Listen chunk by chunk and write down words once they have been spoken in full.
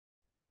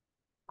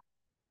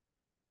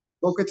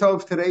Boker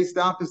Tov, today's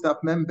stop is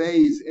Daf Mem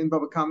Beis in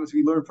Baba Kamos.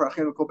 We learned for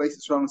Achenu Kol Beis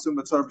Yisrael and Sum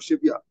Batzar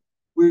V'Shivya.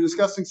 We were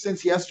discussing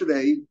since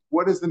yesterday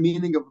what is the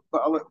meaning of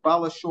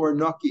Bala Shor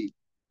Naki,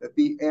 that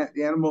the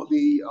animal,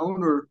 the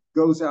owner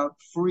goes out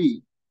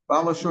free.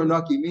 Bala Shor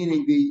Naki,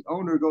 meaning the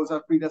owner goes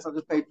out free, doesn't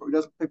have to pay for. He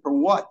doesn't pay for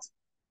what?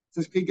 It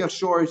says Chigach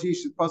Shor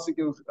Ish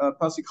Pasuk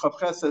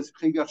Chavches says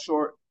Chigach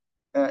Shor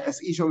as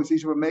Isha was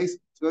Isha Mace.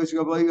 So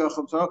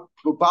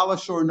Bala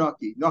Shor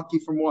Naki, Naki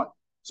from what?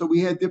 So we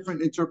had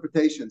different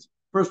interpretations.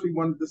 First, we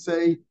wanted to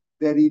say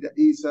that he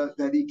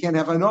can't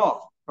have an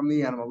off from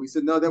the animal. We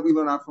said no, that we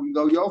learn out from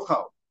Lo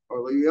Yocho or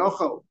Lo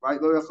Yocho, right?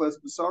 Lo Yocho es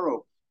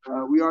Besoro.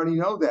 We already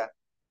know that.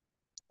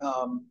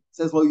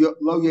 Says Lo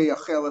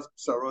Yeyachel es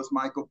Besoro, as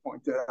Michael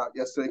pointed out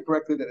yesterday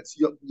correctly, that it's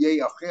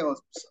Yeyachel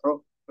es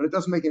Besoro, but it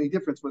doesn't make any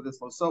difference whether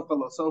it's Lo Sofa,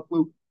 Lo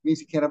Soflu,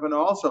 means he can't have an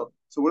also.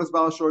 So what does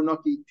Balashor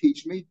Naki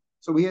teach me?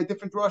 So we had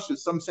different drushes.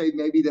 Some say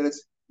maybe that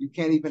it's you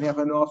can't even have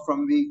an off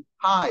from the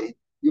hide.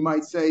 You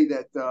might say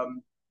that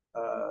the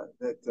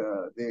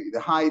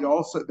hide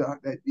also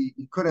that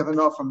you could have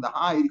enough from the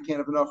hide. You can't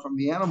have enough from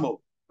the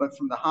animal, but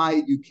from the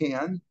hide you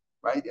can,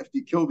 right? If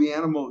you kill the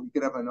animal, you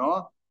could have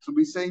enough. So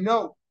we say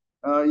no,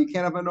 you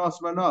can't have enough.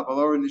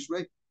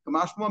 That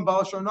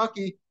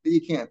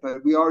you can't.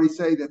 But we already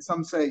say that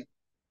some say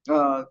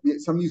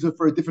some use it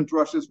for different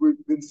rushes.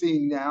 We've been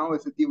seeing now,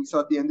 as we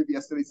saw at the end of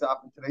yesterday's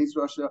stop and today's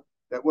Russia,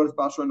 that what is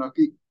Bashar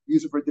Naki?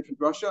 Use it for a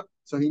different Russia.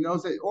 So he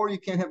knows that, or you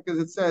can't have because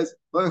it says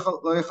lo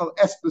yechal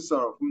es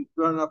b'saro from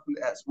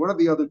the S. What are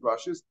the other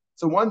drushes?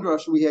 So one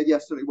drush we had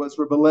yesterday was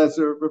Rebbe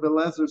Lezer. Rebbe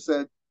Lezer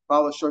said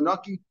Bashar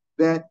Naki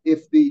that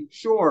if the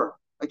shore,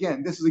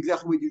 again, this is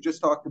exactly what you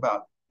just talked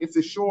about. If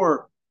the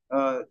shore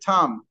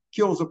Tom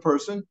kills a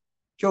person,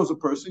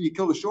 you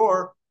kill the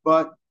shore,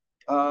 but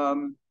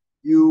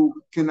you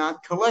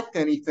cannot collect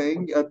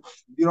anything.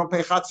 You don't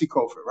pay chatzi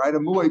kofer, right? A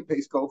muay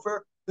pays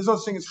kofer. There's no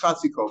such thing as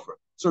chatzi kofer.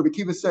 So Rabbi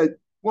Kiva said,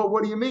 well,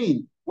 what do you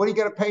mean? What are you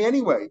going to pay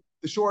anyway?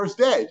 The shore is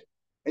dead,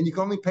 and you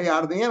can only pay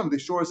out of the animal. The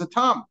shore is a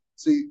tom.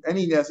 So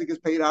any nezik is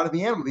paid out of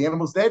the animal. The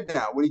animal's dead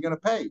now. What are you going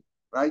to pay,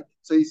 right?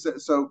 So he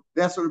said, so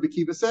that's what Rabbi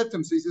Kiva said to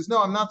him. So he says,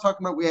 no, I'm not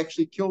talking about we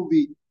actually killed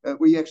the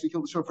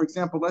shore. For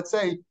example, let's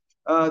say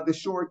the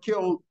shore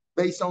killed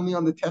based only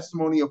on the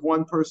testimony of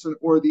one person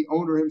or the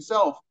owner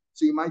himself.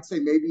 So you might say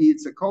maybe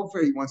it's a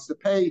kofar, he wants to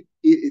pay.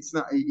 It's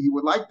not. He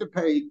would like to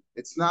pay.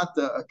 It's not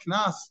a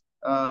knas.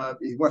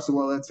 He wants to.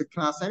 Well, it's a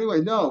knas anyway.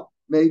 No,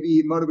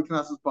 maybe motive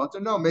knas is potter.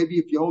 No, maybe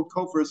if you hold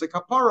kofar as a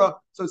kapara,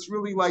 so it's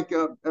really like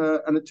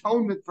an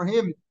atonement for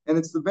him, and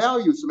it's the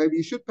value. So maybe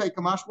you should pay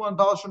kamashwa and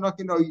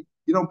balashonaki. No,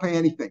 you don't pay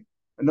anything.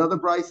 Another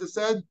brisa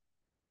said.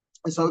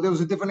 And so there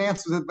was a different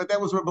answer, but that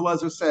was what Rebbe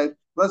Lezer said.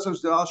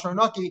 Lezer's the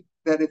al-Sharnaki,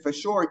 that if a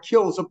shore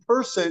kills a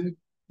person,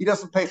 he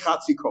doesn't pay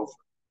chatzi kofar.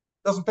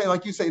 Doesn't pay,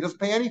 like you say, he doesn't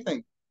pay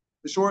anything.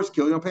 The shore is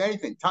killed, you don't pay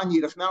anything.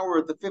 Tanya, now we're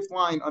at the fifth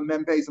line on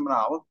Mem Beis Amar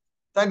Aleph.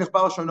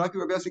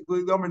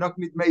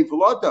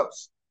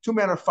 Two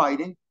men are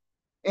fighting,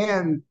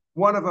 and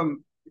one of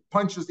them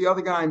punches the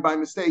other guy, and by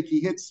mistake he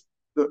hits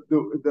the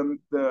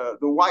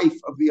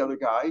wife of the other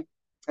guy,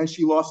 and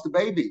she lost the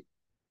baby.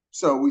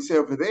 So we say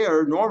over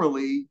there,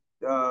 normally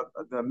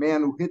the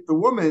man who hit the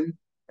woman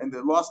and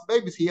the lost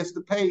babies, he has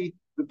to pay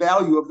the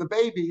value of the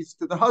babies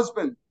to the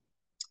husband.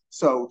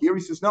 So here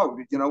he says, no,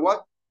 you know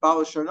what?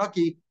 Bala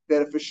Sharnaki,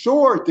 that if a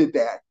shore did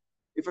that,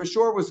 if a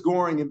shore was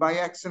goring and by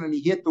accident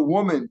he hit the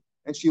woman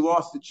and she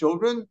lost the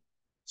children,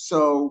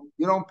 so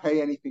you don't pay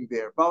anything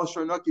there. Bala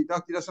Sharnaki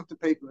doesn't have to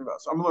pay for the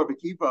house. I'm Lord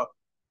Bekiva.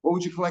 What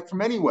would you collect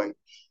from anyway?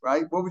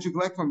 Right? What would you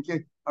collect from?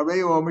 We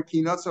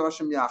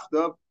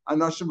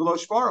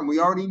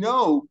already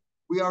know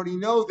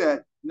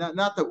that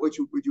not that what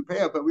you pay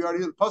out, but we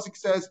already know the pasuk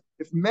says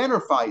if men are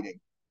fighting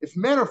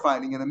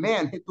and a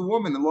man hit the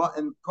woman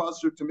and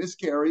caused her to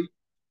miscarry,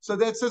 so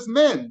that says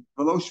men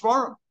below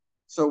shvarim.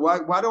 So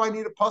why do I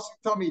need a pasuk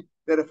to tell me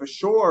that if a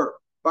shore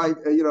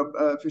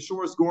if a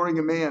shore is goring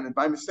a man and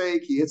by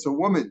mistake he hits a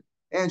woman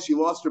and she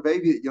lost her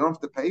baby, you don't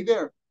have to pay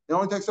there. It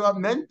only talks about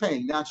men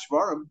paying, not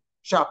shvarim.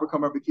 Shopper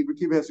come Rabbi Kiva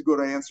has a good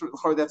answer.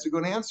 That's a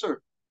good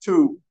answer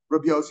to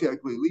Rabbi Yossi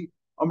Aglili.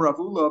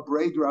 Amravula,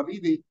 Braid,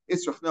 Ravidi,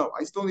 Israf. No,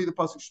 I still need the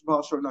pasuk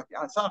Shabal Shornaki.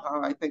 I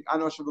think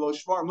Anoshim Velo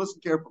Shvarim.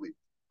 Listen carefully.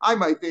 I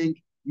might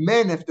think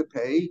men have to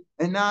pay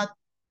and not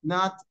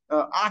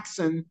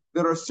oxen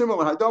that are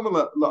similar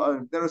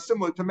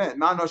to men.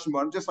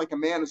 Just like a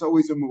man is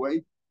always a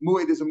mu'ed.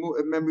 Mu'ed is a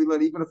memory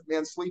lead. Even if a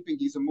man's sleeping,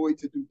 he's a mu'ed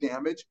to do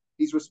damage.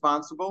 He's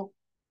responsible.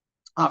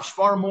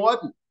 Shvarim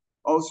mu'adin.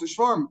 Also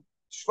shvarim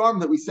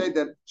that we say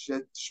that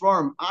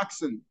shvarim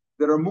oxen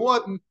that are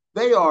mu'adin,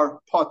 they are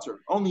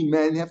potter. Only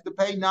men have to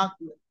pay, not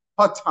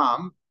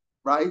hatam,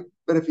 right?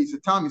 But if he's a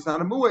tam, he's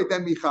not a mu'ed,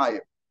 then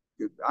michayev.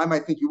 I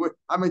might think you would.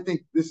 I might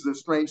think this is a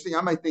strange thing.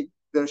 I might think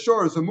that a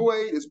shore is a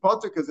mu'ed, is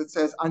potter, because it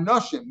says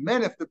anoshim,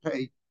 men have to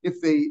pay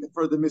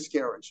for the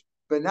miscarriage,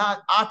 but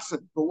not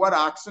oxen. But what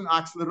oxen?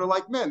 Oxen that are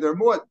like men, they're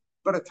mu'ed.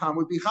 But a tam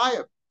would be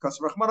chayev. Because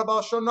Rahman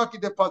Abal Shonaki,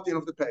 they're potter, you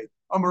don't have to pay.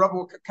 Rabbi,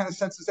 what kind of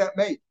sense does that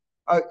make?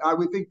 I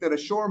would think that a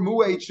shore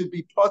mu'ed should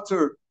be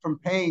potter from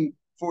paying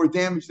for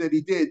damage that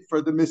he did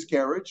for the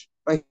miscarriage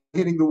by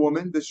hitting the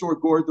woman, the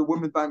short gored the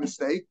woman by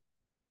mistake,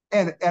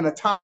 and a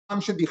tam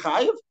should be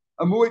chayiv,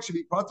 a mu'ed should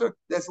be potter.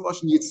 That's the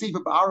lashon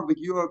yitziva ba'arav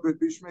v'gyura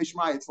b'shmei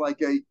shmai. It's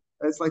like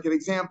an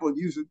example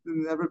used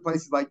in every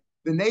place. Like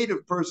the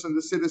native person,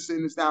 the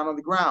citizen, is down on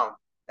the ground,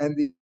 and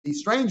the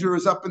stranger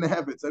is up in the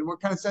heavens. And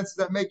what kind of sense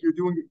does that make? You're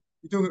doing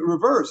it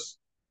reverse.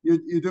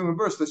 You're doing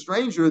reverse. The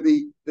stranger,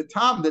 the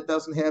tam that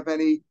doesn't have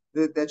any,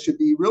 that should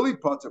be really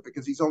potter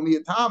because he's only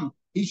a tam.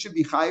 He should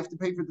be chayiv to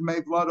pay for the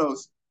mei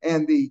vlados,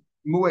 and the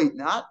mu'ed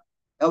not.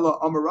 Ella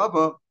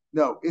amarava.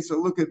 No, it's a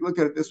look at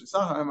it this way.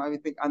 I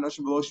think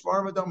anoshim v'lo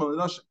shvarim adam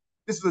anoshim.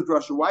 This is the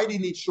drasha. Why do you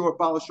need short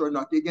balashor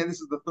naki? Again,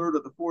 this is the third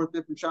or the fourth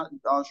different shot in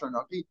balashor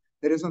naki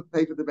that doesn't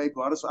pay for the mei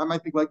vlados. So I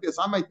might think like this.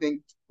 I might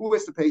think, who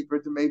has to pay for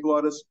the mei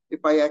vlados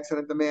if by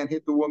accident the man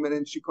hit the woman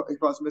and she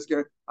caused a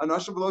miscarriage?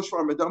 Anoshim v'lo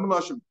shvarim adam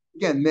anoshim.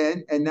 Again,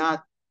 men and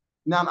not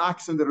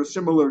non-oxen that are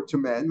similar to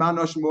men.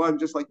 Manoshim muadin,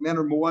 just like men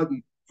are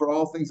muadin for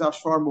all things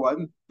ashvar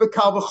muadin. But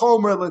kal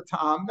v'chomer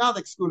latam, not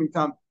excluding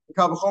tam.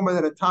 Kal v'chomer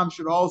that a tam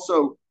should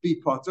also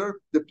be potter,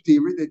 the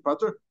ptiri, they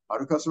potter.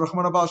 So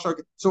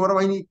what do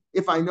I need?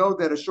 If I know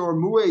that a shor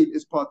mu'ed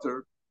is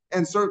potter,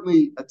 and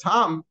certainly a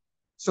tam,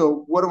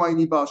 so what do I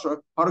need? No,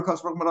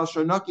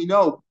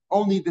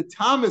 only the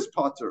tam is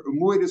potter,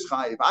 mu'ed is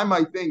chayiv. I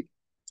might think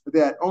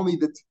that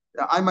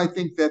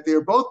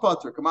they're both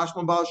potter.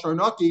 Kamashman ba'ashar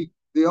naki,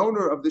 the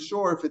owner of the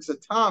shore, if it's a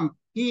tam,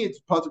 he is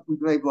potter from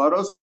Dmei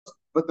Blados,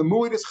 but the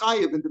mu'ed is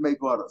chayiv in Dmei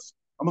Blados.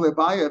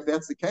 If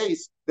that's the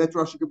case, that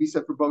drasha could be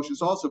said for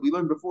Boshus also. We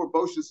learned before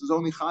Boshus is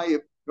only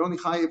chayiv. You're only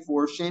chayiv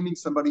for shaming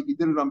somebody if he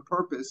did it on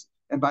purpose,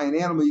 and by an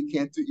animal you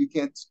can't do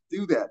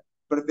that.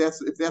 But if that's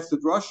the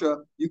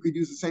drasha, you could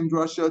use the same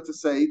drasha to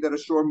say that a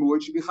shor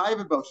mu'ed should be chayiv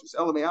in Boshus.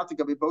 Elameyatik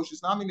gabi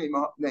Boshus nami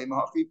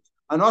neimahachi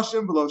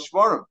anoshim v'lo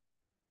shvarim.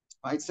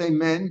 I'd say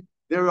men.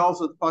 There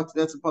also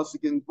that's a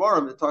pasuk in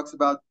Dvarim that talks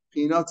about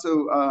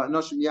chinatzu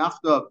anoshim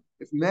yachdav.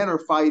 If men are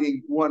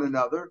fighting one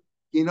another,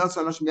 chinatzu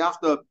anoshim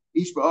yachdav.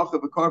 And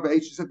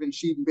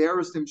she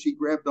embarrassed him. She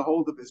grabbed the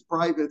hold of his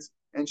privates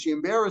and she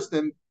embarrassed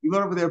him. You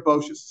learn over there,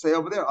 Boshus. Say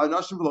over there,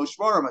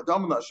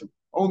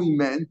 only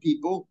men,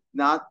 people,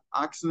 not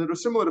oxen that are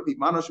similar to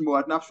people. That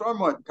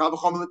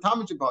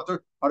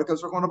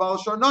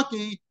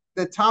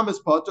tam is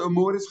potter, or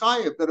mu'ed is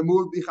chayiv. That a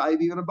mu'ed be chayiv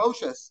even a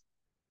Boshus.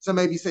 So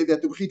maybe say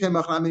that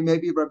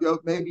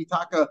maybe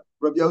Taka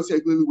Rabbi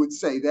Yossi would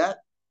say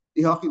that.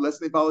 If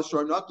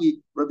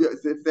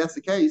that's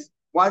the case.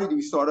 Why did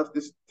we start off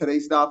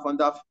today's daf on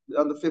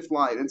the fifth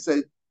line and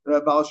say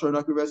Balashor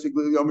Naki Resig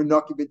Yomer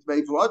Naki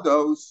B'Tvei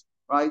Vlados?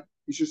 Right?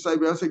 You should say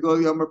Resig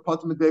Yomer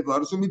Potter B'Tvei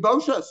Vlados and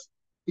Boshas.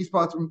 He's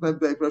Potter from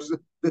B'Tvei Vlados.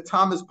 The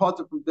Tam is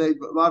Potter from B'Tvei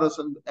Vlados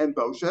and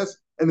Boshas,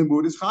 and the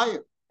mood is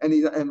higher. And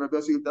Rabbi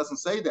Yossi doesn't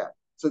say that,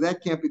 so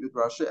that can't be the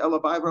drasha.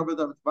 Elabai Rabbi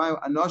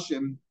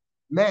Anoshim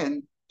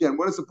men. Again,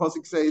 what does the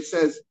pasuk say? It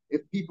says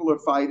if people are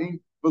fighting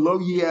below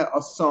yeh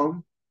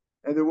asom,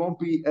 and there won't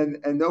be and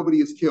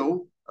nobody is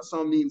killed.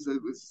 Asam means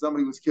that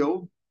somebody was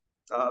killed,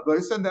 but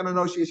it said that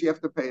you have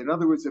to pay. In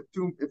other words, if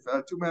two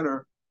men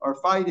are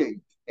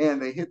fighting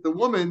and they hit the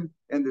woman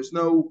and there's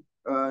no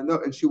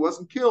and she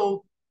wasn't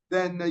killed,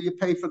 then you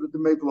pay for the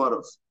Dmei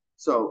Blados.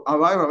 So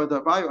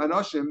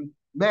anoshim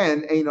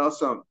men ain't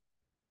asam,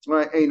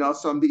 right? Ain't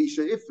asam the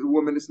isha. If the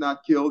woman is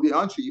not killed, the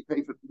ansha you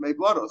pay for the Dmei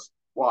Blados.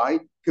 Why?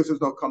 Because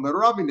there's no kamer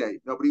rabine.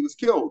 Nobody was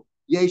killed.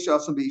 Yesh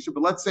asam the isha.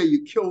 But let's say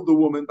you killed the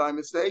woman by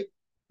mistake.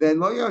 Then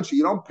lo yansha,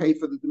 you don't pay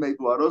for the Dmei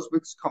Blados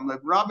because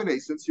kamlev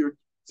rabine. Since you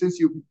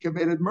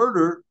committed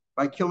murder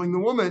by killing the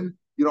woman,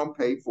 you don't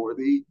pay for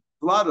the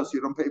Blados.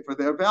 You don't pay for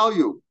their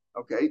value.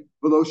 Okay,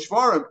 below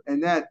shvarim,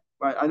 and that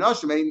by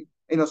anoshim ain't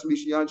asam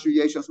yanshu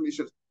yesh asam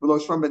isha below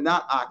shvarim, but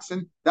not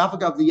oxen.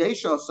 Dafagav the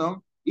yesh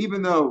asam,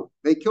 even though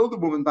they killed the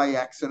woman by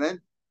accident,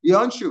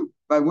 yanshu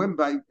by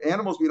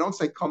animals. We don't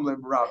say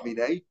kamlev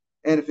rabine.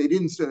 And if they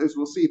didn't, as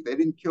we'll see, if they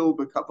didn't kill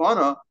the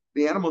kavana,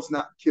 the animal's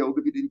not killed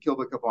if you didn't kill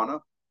the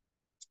kavana.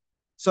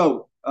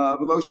 So,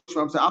 but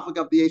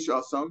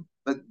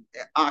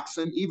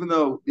oxen, even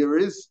though there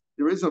is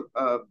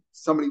a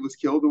somebody was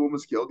killed, the woman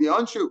was killed, the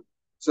anshu.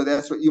 So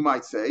that's what you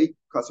might say.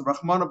 Because of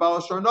Rahman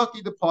Balashar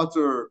Naki, the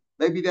potter.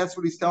 Maybe that's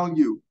what he's telling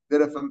you,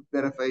 that if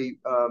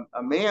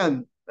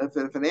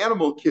an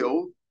animal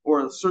killed,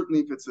 or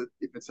certainly if it's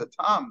a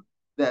tam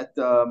that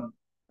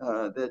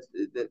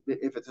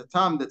if it's a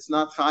tam that's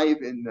not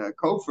chayiv in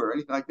kofar or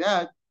anything like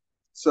that.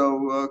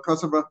 So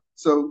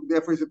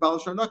therefore, he's a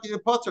Balashar Naki, the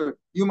potter.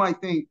 You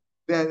might think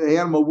that the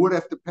animal would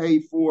have to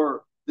pay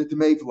for the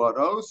Dmei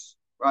Vlados,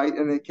 right?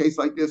 In a case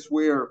like this,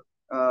 where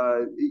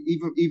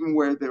even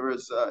where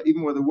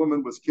the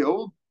woman was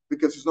killed,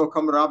 because there's no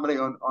kamer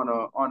rabane on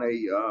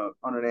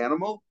an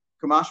animal,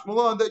 kamash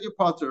malon that you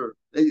potter.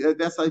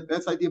 That's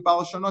idea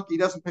Balashar Naki. He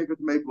doesn't pay for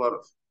the Dmei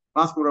Vlados.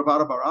 Why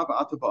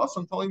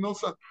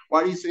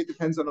do you say it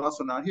depends on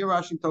us or not? Here,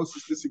 Rashi and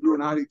Tosfos disagree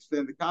on how to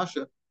explain the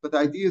kasha, but the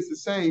idea is the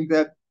same,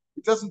 that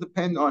it doesn't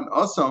depend on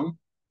asam.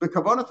 The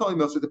kavana Tali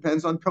Milsa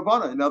depends on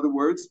kavana. In other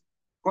words,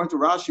 according to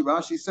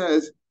Rashi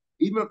says,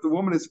 even if the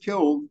woman is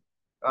killed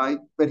right?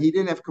 But he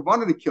didn't have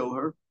kavanah to kill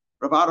her.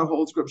 Ravada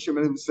holds Reb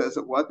Shimon, who says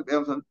that what the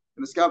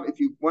if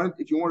you want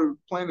to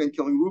plan on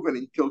killing Reuven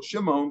and you killed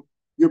Shimon,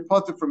 you're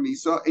potter from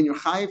Misa and you're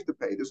chayiv to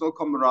pay. There's no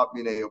kamarab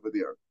minay over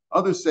there.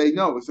 Others say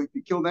no. It's like if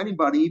you killed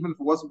anybody, even if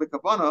it wasn't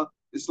bekavana,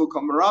 there's still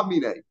kamarab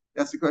minay.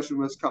 That's the question: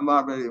 was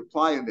kamarab minay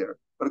apply in there?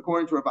 But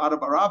according to Ravada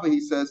Baraba,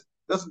 he says it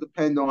doesn't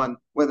depend on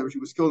whether she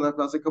was killed or not.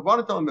 That's like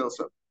kavanah tel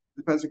milsa.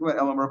 Depends on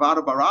Elam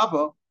Ravada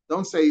Baraba.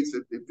 Don't say it's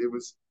if it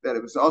was that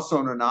it was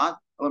ason or not.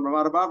 Elam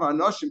Ravada Baraba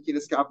anoshim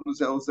kinas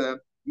kapnu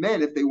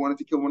men, if they wanted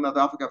to kill one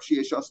another,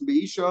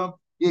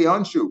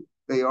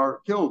 they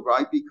are killed,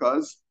 right?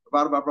 Because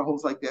Ravada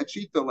holds like that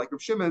shita, like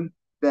of Shimon,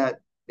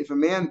 that if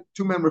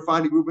two men were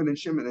finding Reuben and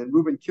Shimon, and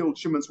Reuben killed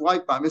Shimon's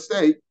wife by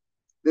mistake,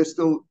 he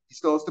still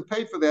has to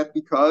pay for that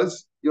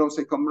because you don't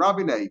say come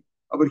rabine.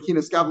 But if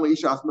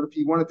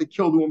he wanted to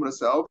kill the woman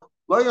herself,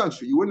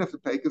 you wouldn't have to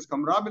pay because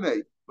come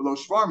rabine. Below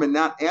shvarm and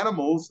not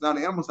animals, not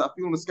feeling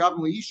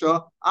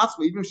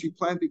even if she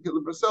planned to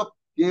kill herself,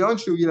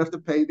 you'd have to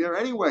pay there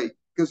anyway.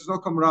 Because there's no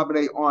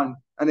kamrabane on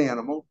an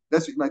animal.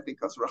 That's what you might think.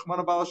 Rahman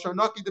Abal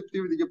Sharnaki, the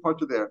period that you're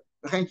part of there.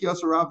 The Chenki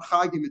Yasarab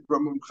Chagim,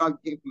 Chag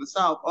came from the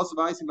south. Also,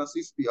 Vaisi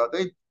Masis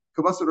Biade,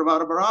 Kavasa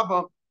Ravada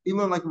Baraba, he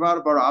learned like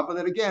Ravada Baraba.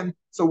 That again,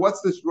 so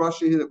what's this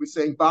Russia here that we're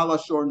saying Bala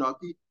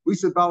Shornaki? We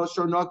said Bala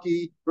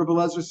Shornaki, Rabbi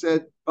Lezer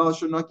said Bala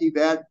Shornaki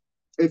that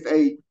if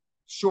a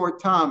short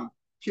time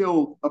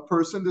killed a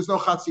person, there's no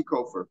Chatzi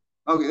Kofer.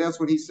 Okay, that's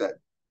what he said.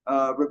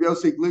 Rabbi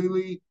Yosef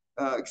Glili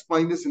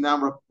explained this, and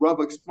now Rav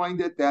explained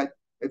it that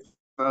if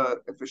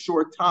a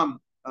short time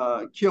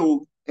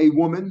killed a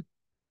woman,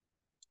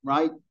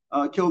 right?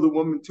 Killed a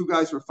woman. Two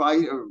guys were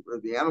fighting, or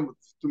the animal.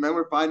 Two men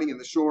were fighting, and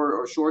the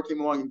shore came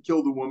along and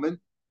killed a woman.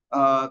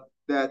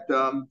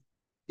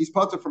 He's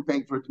potter from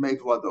paying for Tmei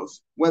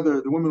Vlados.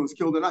 Whether the woman was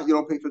killed or not, you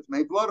don't pay for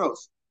Tmei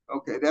Vlados.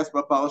 Okay, that's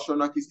what Bala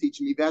Shornaki is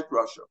teaching me that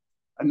drasha.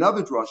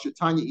 Another drasha,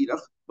 Tanya Idach,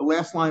 the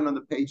last line on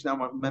the page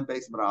now on Mem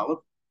Beis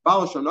Aleph.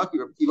 Bala Shornaki,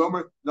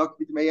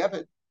 Tmei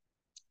Evet.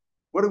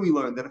 What do we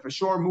learn? That if a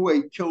shor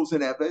mu'ed kills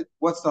an eved,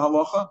 what's the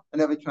halacha? An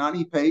eved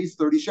kanani pays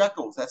 30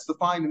 shekels. That's the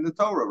fine in the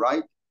Torah,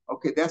 right?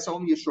 Okay, that's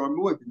only a shor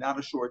mu'ed, not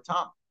a shor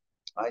tam.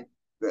 Right?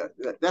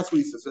 That's what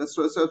he says. That's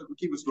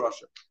Kibbutz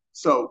Russia.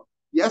 So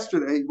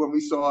yesterday, when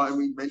we saw and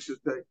we mentioned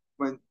that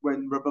when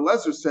Rebbe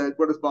Lezer said,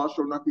 "What does Baal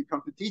Shor Naki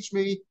come to teach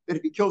me? That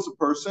if he kills a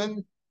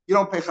person, you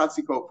don't pay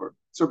chatzi kofer."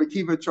 So Rebbe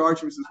Kiva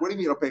charged him and says, "What do you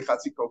mean you don't pay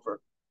chatzi kofer?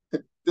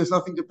 There's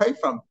nothing to pay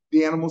from.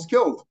 The animal's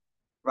killed."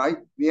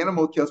 Right? The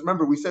animal kills.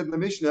 Remember, we said in the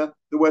Mishnah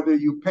that whether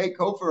you pay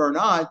kofar or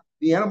not,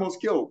 the animal's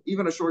killed.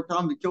 Even a short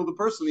time to kill the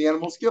person, the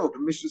animal's killed. The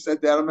Mishnah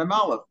said that on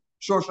Memalef.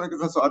 Shor shnekach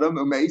hasadam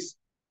umeis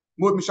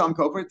mud misham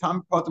kofar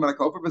tam patam on a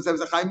kofar, but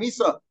there's a chay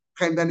misa.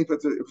 Then if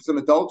it's an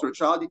adult or a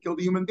child, you kill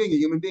the human being. A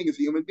human being is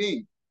a human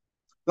being.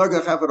 You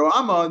pay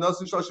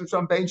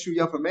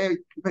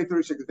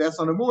 30 shekels. That's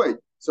on a mu'ed.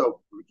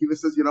 So Kiva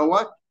says, you know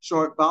what?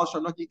 Baal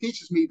Sharnaki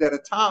teaches me that a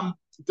tam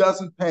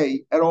doesn't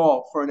pay at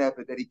all for an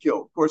eved that he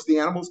killed. Of course, the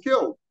animal's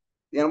killed.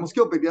 The animal's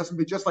killed, but he doesn't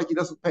pay, just like he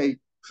doesn't pay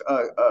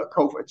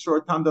kofar.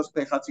 Short tam doesn't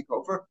pay chatzi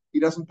kofar. He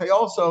doesn't pay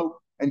also,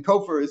 and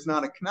kofar is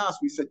not a knas.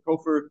 We said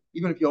kofar,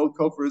 even if you hold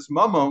kofar is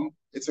mamon,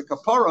 it's a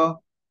kapara.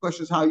 The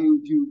question is how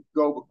you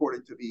go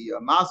according to the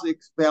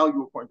mazik's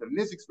value, according to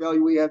the nizik's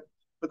value we had.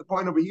 But the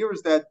point over here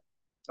is that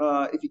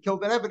if he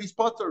killed an eved, he's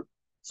potter.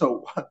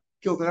 So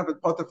killed an eved,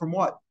 potter from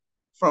what?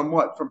 From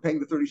what? From paying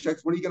the 30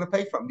 shekels. What are you going to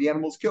pay from? The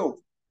animal's killed,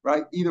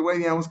 right? Either way,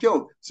 the animal's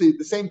killed. So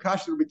the same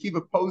kasha that Rebbe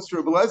Kiva posed to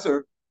Rebbe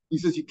Lezer, he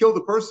says, you killed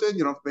a person,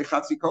 you don't have to pay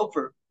chatzi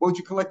kofer. What would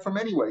you collect from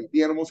anyway?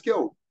 The animal's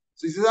killed.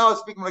 So he says,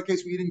 speaking of a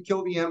case where he didn't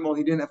kill the animal,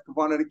 he didn't have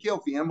kavanah to kill.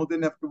 If the animal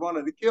didn't have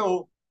kavanah to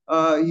kill,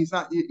 he's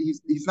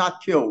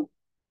not killed.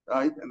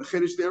 Right? And the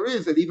chiddush there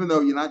is that even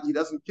though he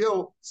doesn't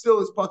kill, still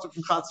is potter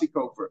from chatzi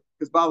kofer,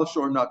 because Baal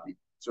Shor Naki.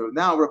 So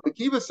now Rebbe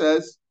Kiva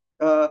says,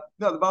 no,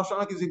 the Baal Shor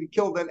Naki is if he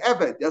killed an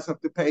eved, he doesn't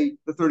have to pay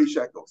the 30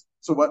 shekels.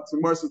 So what? So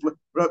Gemara says, let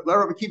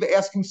Rebbe Kiva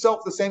ask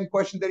himself the same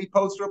question that he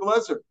posed to Rebbe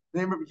Lezer. The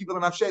name Rebbe Kiva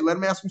let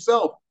him ask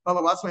himself. What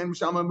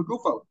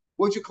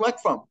would you collect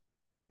from?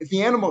 If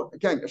the animal,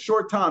 again, a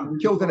short time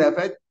killed an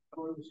eved.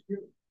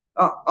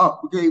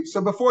 Okay.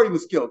 So before he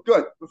was killed,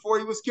 good. Before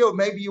he was killed,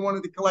 maybe you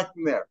wanted to collect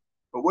from there.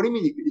 But what do you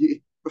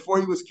mean? Before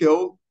he was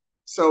killed,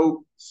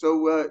 so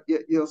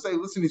you'll say,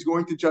 listen, he's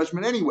going to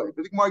judgment anyway.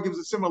 But the Gemara gives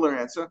a similar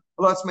answer.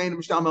 Come to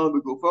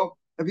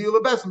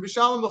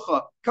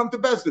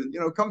Bezdin.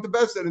 Come to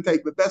Bezdin and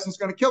take. But Bezdin's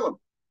going to kill him.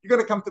 You're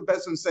going to come to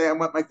Bezdin and say, I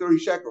want my 30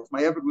 shekels.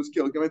 My eved was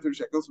killed. Give me 30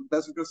 shekels. But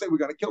Bezdin's going to say, we're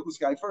going to kill this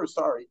guy first.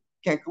 Sorry,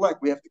 can't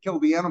collect. We have to kill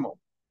the animal.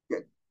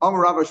 Okay. But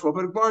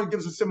the Gemara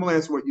gives a similar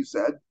answer to what you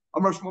said.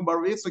 It's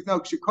like, no,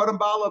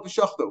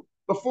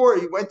 before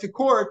he went to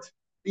court.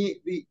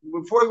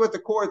 Before he went to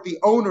court, the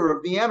owner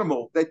of the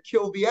animal that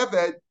killed the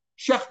eved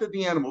shechted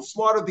the animal,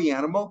 slaughtered the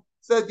animal.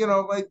 Said,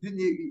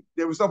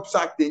 there was no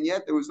psak din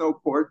yet, there was no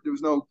court, there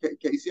was no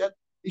case yet.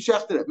 He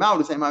shechted it. Now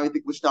the same I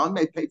think Lishtan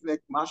may pay for that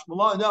kamash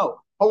malah.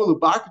 No,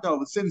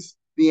 since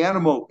the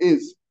animal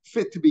is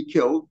fit to be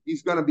killed.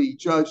 He's going to be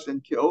judged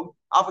and killed.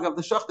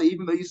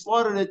 Even though you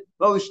slaughtered it,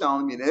 that's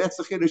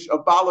the chiddush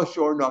of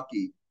balashor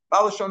naki.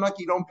 Balashor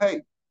naki don't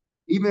pay,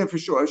 even if a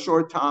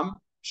short tam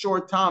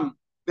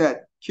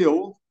that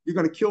killed, you're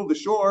going to kill the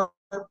shore,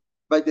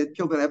 right? That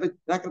killed an eved,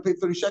 not going to pay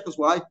 30 shekels.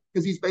 Why?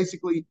 Because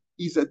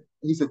he's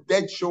a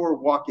dead shore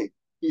walking.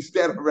 He's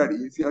dead already.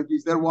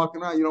 He's dead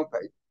walking around. You don't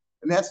pay.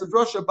 And that's the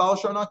drasha Baal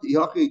Sharnaki.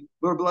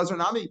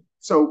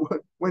 So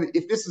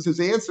if this is his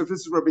answer, if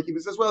this is Rabbi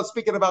Akiva says, well,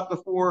 speaking about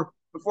before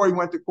he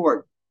went to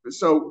court.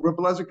 So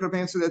Rabbi Lezer could have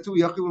answered that too.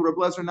 Yachilu Rabbi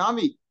Lezer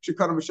Nami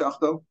Shekana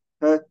Meshachto.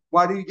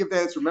 Why did he give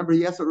the answer? Remember,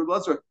 he asked Rabbi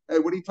Lezer, hey,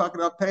 what are you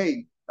talking about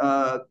paying?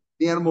 The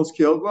animal's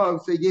killed. Well,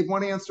 so he gave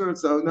one answer.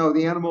 So no,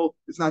 the animal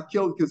is not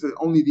killed because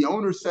only the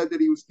owner said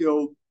that he was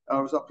killed. It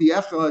was a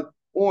piechad.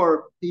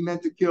 Or he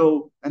meant to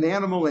kill an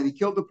animal and he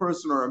killed the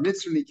person, or a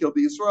mitzvah and he killed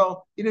the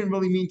Israel. He didn't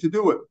really mean to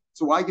do it.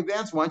 So why give the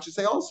answer? Why don't you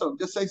say also?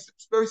 Just say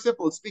it's very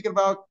simple. It's speaking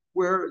about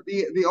where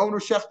the owner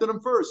shechted him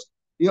first.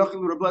 He could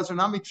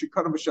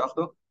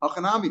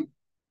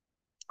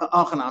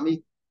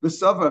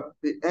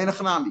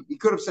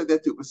have said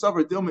that too.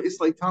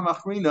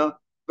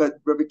 But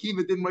Rabbi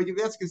Akiva didn't want to give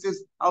the answer because he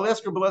says, I'll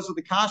ask Rabbi Lezer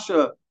the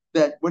kasha.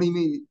 That what do you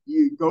mean?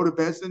 You go to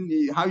Bezdin,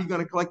 how are you going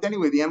to collect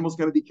anyway? The animal's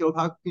going to be killed.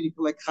 How can you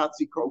collect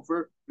chatzi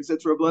kofer? We said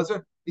to Rabbi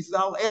Lezer. He says,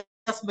 I'll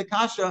ask him the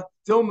kasha.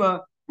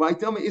 Dilma, right?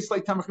 Dilma Islay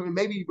Tamachim.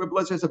 Maybe Rabbi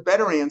Lezer has a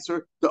better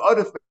answer. The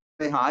Udif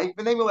Mehai,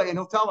 and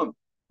he'll tell him.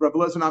 Rabbi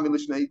Lezer Nami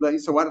Lishnei.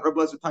 So why don't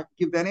Rabbi Lezer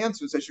give that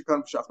answer? Say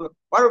Shekhan Shachla.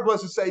 Why don't Rabbi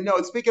Lezer say no?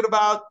 It's speaking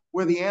about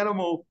where the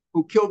animal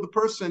who killed the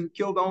person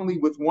killed only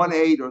with one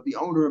aid, or the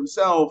owner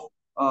himself,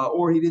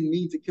 or he didn't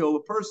mean to kill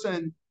the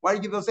person. Why do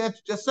you give those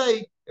answers? Just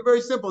say, they're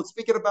very simple. It's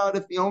speaking about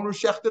if the owner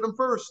shechted him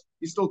first,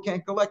 you still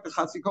can't collect the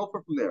chatzi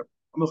kofer from there.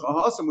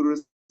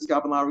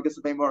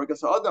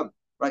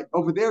 Right?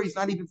 Over there, he's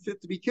not even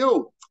fit to be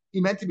killed. He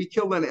meant to be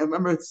killed. And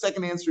remember the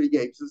second answer he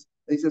gave.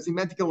 He says he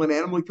meant to kill an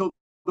animal, he killed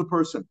the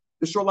person.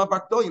 The shor lav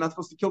bakdol, you're not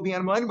supposed to kill the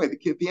animal anyway.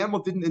 If the animal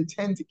didn't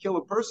intend to kill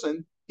a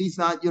person, you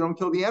don't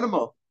kill the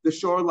animal. The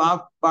shor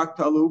lav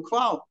bakdalu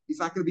klal, he's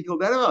not going to be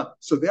killed anyway.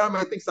 So there I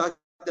might think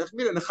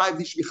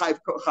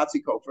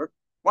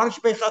why don't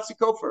you pay chatzi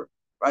kofer?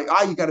 Right?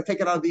 You got to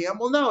take it out of the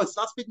animal. No, it's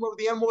not speaking over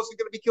the animal wasn't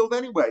going to be killed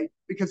anyway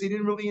because he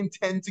didn't really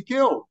intend to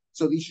kill.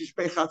 So he should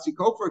pay chatzi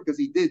kofer because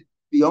he did.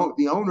 The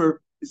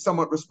owner is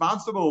somewhat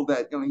responsible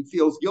that he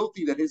feels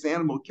guilty that his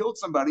animal killed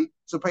somebody.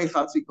 So pay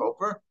chatzi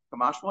kofer.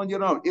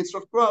 Kamashwan, it's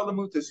rafkra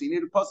lemutas. You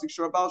need a pasuk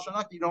shor bal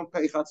shanak. You don't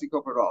pay chatzi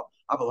kofer at all.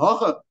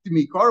 Avalacha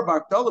timikar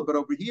baktala. But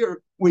over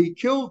here, where he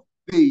killed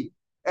the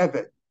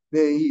evet,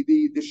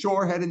 the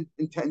shore had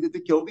intended to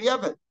kill the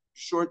evet.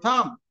 Shor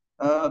tam.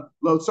 I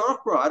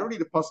don't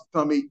need a pasuk to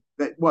tell me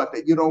that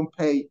you don't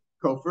pay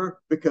kofer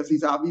because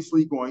he's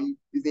obviously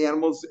the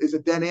animal is a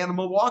dead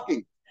animal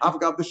walking.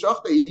 Avgav the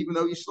shachta, even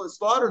though you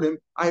slaughtered him,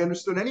 I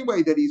understood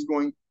anyway that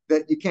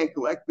that you can't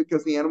collect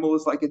because the animal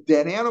is like a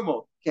dead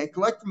animal. Can't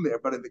collect from there.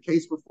 But in the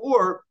case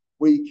before,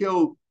 where you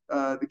killed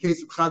the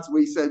case of Chatz,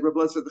 where he said,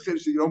 Rabbi said the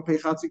Chiddush, you don't pay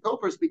Chatzi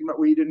kofer, speaking about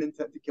where he didn't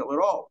intend to kill at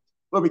all.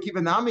 Rabbi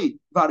Akiva nami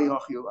vari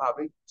hachil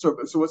avi. So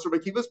what's Rabbi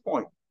Akiva's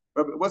point?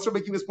 What's Rabbi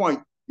Akiva's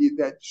point?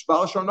 That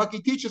Shbal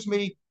Sharnaki teaches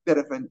me that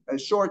if a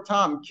short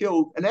Tom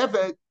killed an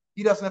Evet,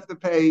 he doesn't have to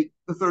pay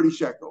the 30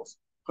 shekels.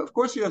 Of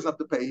course, he doesn't have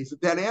to pay. He's a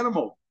dead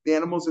animal. The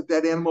animal's a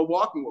dead animal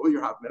walking. What will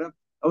your happening?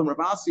 El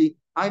Rabasi,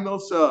 I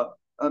Milsa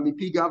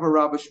Mipi Gava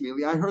Rabba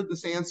Shmili. I heard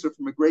this answer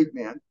from a great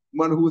man,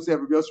 one who was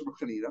ever Yosef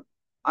Chanida.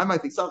 I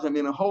might think, I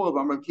mean, a whole of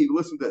Rabbi Akiva.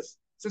 Listen to this.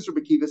 Sister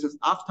Rabbi Akiva says,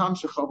 Aftam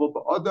Shechavel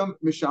Ba'adam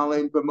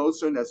Mishalem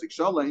B'Moser Nezik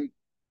Shalem.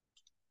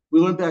 We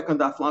learned back on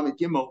Daf Lamed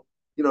Gimel,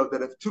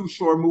 that if two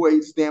shor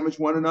mu'ads damage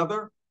one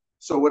another,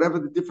 so whatever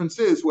the difference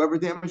is, whoever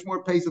damaged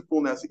more pays the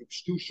full nesek. If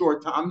two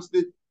shor toms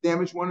that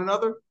damage one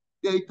another,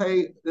 they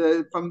pay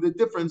from the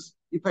difference.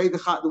 You pay the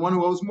one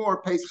who owes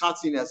more pays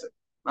chatzi nesek,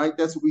 right?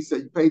 That's what we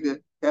said. You pay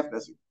the half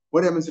nesek.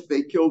 What happens if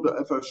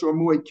if a shor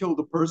mu'ad killed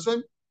a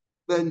person,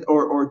 then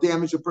or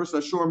damaged a person?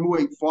 A shor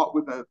mu'ad fought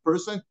with a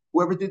person.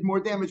 Whoever did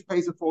more damage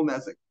pays the full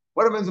nesek.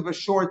 What happens if a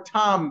shor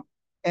tom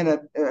and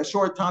a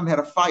shor tom had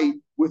a fight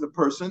with a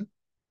person?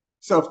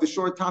 So if the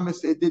short Thomas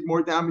did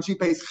more damage, he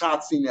pays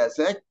chatzi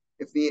nezek.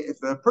 If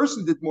the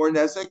person did more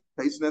nezek,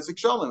 pays nezek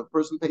shalom. The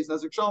person pays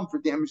nezek shalom for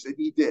damage that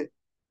he did.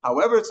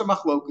 However, it's a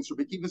machlokus.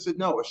 Rabbi Akiva said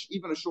no.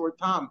 Even a short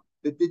Tom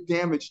that did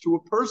damage to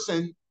a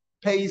person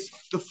pays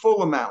the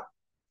full amount.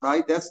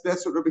 Right? That's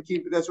what Rabbi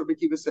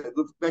Akiva said.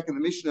 Look back in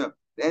the Mishnah,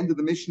 the end of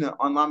the Mishnah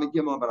on Lamed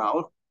Gimel Amar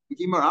Aleph.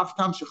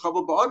 Aftam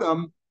shechavel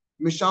ba'adam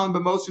mishalim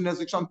b'moser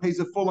nezek shalom pays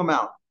the full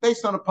amount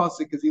based on a pasuk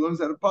because he learns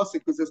that a pasuk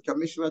because there's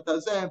kamishvat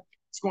hazeh.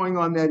 It's going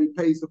on that he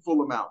pays the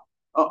full amount.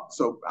 Oh,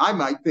 so I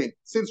might think,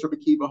 since Rabbi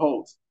Akiva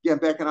holds, again,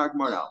 back in our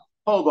Gemara now,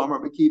 hold on,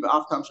 Rabbi Akiva,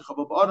 Aftam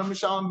Shechavel Ba'adam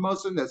Mishalim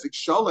Moser Nezik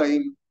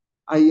Shalem,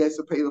 he has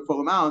to pay the full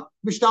amount.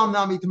 Mishtal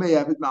Nami Tmei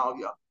Eved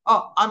Malya.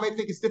 Oh, I might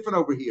think it's different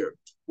over here.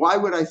 Why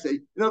would I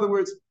say? In other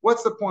words,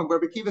 what's the point?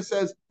 Rabbi Akiva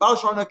says, Baal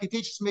Sharnaki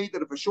teaches me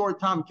that if a short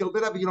Tom killed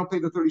it, you don't pay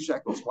the 30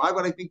 shekels. Why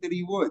would I think that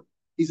he would?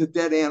 He's a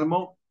dead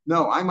animal.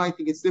 No, I might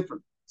think it's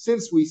different.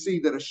 Since we see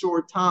that a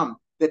short Tom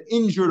that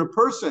injured a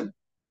person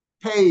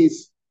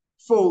pays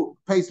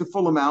the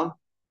full amount,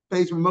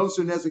 pays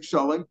Moser Nezek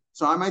Sholem.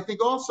 So I might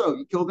think also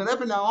you killed an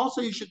Eved, now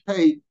also you should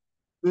pay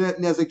the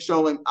Nezek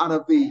Sholem out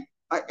of the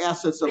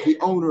assets of the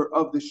owner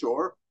of the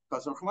shore.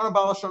 Because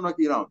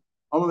you don't.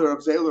 Only Rav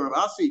Zayla, Rav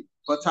Asi,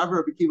 but Taver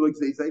Rabbi Kiva like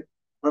Zayzay.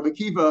 Rabbi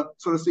Kiva,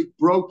 so to speak,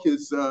 broke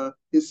his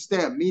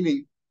stem,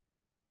 meaning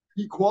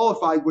he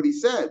qualified what he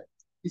said.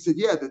 He said,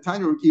 "Yeah, the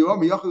Tanya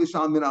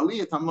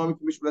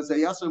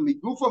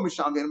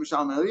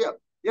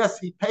yes,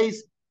 he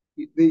pays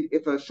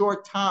if a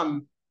short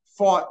time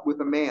fought with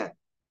a man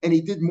and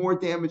he did more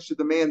damage to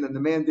the man than the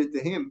man did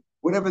to him,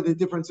 whatever the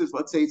difference is,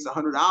 let's say it's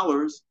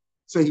 $100,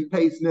 so he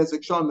pays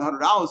Nezek Shalom the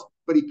 $100,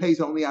 but he pays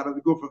only out of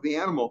the goof of the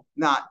animal,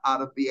 not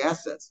out of the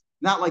assets.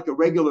 Not like a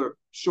regular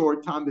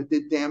short time that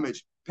did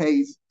damage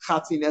pays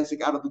Chatzi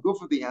Nezek out of the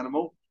goof of the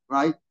animal,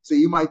 right? So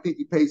you might think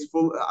he pays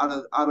full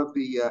out of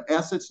the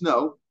assets.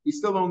 No, he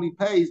still only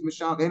pays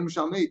Mishal and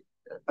Mishal.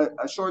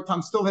 A short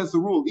time still has the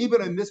rule,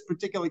 even in this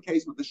particular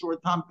case, with the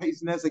short time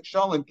pays Nezek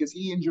Shalom because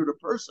he injured a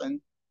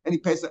person and he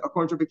pays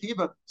according to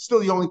Bekiva,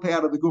 still you only pay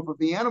out of the goof of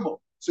the animal.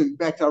 So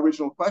back to our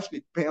original question,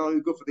 if you pay out of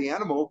the goof of the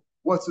animal,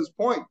 what's his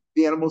point?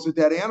 The animal's a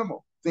dead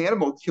animal. If the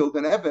animal killed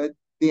an Eved,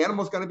 the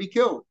animal's going to be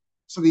killed.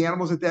 So the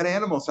animal's a dead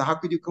animal. So how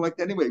could you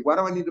collect anyway? Why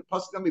do I need a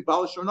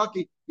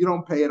pasuk? You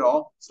don't pay at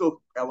all.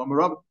 Still Elam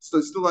Marava.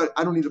 So still I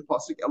don't need a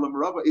pasuk Elam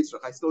Marava.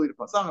 I still need a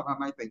pasuk. I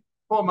might think.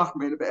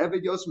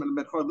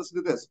 Listen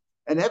to this.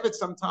 An Eved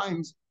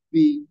sometimes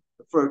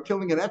for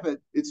killing an Eved,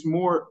 it's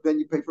more than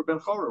you pay for Ben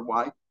Chora.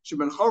 Why?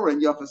 Ben Chora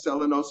and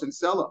Yafasela Nos and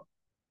Sela.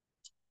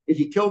 If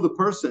you kill the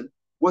person,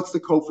 what's the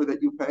kofar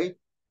that you pay?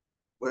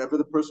 Whatever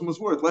the person was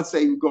worth. Let's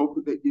say you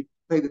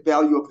pay the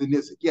value of the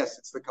nizik. Yes,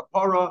 it's the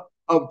kapara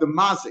of the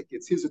mazik.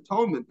 It's his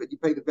atonement, but you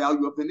pay the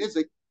value of the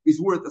nizik.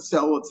 He's worth a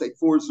sell, let's say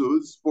 4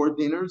 zuz, 4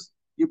 dinners.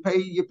 You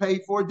pay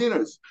 4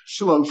 dinners.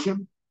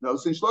 Shloshim, no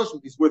sin shloshim.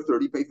 If he's worth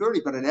 30, pay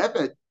 30. But an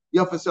Eved,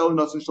 yafasel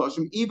no sin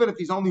shloshim, even if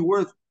he's only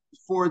worth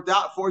 4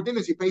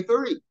 dinners, you pay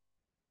 30.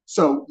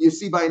 So you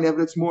see by an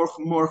Eved, it's more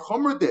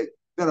chumradik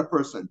than a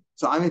person.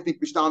 So I may think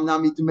b'shtam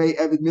nami t'mei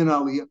Eved min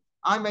aliyah.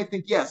 I may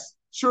think yes.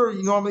 Sure,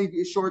 normally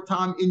a short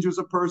time injures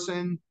a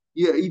person.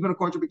 Yeah, even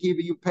according to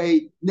Bekiva, you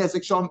pay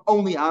Nezek Shalom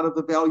only out of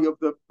the value of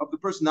the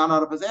person, not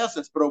out of his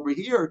assets. But over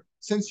here,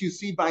 since you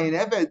see by an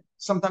Eved,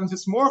 sometimes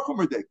it's more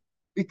chumradik,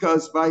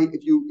 because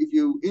if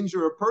you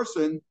injure a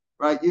person,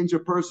 right, you injure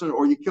a person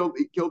or you killed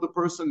a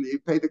person, you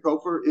pay the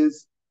kofar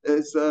is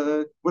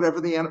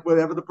whatever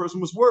the person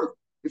was worth.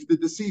 If the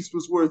deceased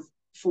was worth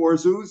 4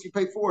 zuz, you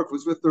pay 4. If it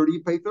was worth 30,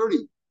 you pay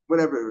 30.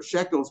 Whatever,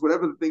 shekels,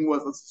 whatever the thing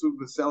was, let's assume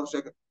the sell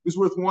shekel. If it was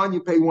worth 1,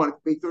 you pay 1. If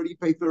you pay 30, you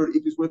pay 30.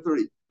 If it's worth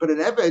 30. But an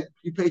Eved,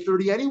 you pay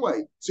 30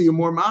 anyway. So you're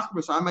more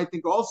machmer. So I might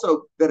think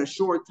also that a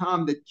short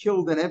time that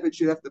killed an Eved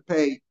should have to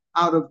pay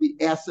out of the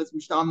assets,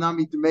 Mishtam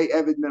Nami to May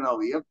Eved Men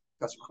Aliyah.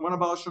 Because Chumana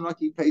Bal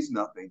Sharnaki pays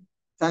nothing.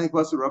 Tani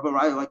Klasa Rabba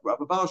Raya, like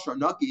Rabba Bal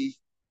Sharnaki,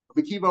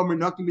 Bekiva Omer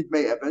Naki mit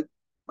May Eved.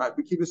 Right,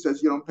 Bekiva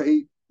says you don't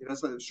pay,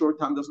 a short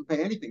time doesn't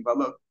pay anything.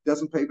 Valo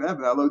doesn't pay Eved.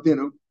 Valo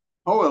Dinu.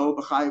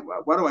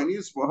 What do I need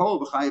this for?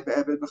 You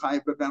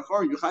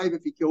chayiv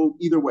if you killed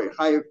either way.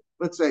 Chayiv,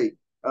 let's say,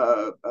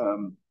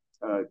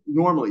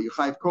 normally you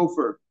chayiv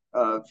kofar.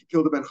 If you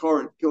killed a ben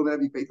chorin, killed an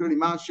Evi, pay 30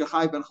 mans.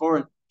 Chayiv ben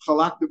chorin,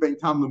 chalak the ben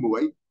tam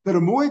lemuay. That a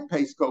muay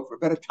pays kofar,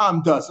 but a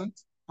tam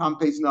doesn't. Tam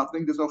pays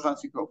nothing. There's no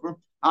chatzi kofar.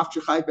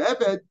 After chayiv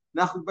eved,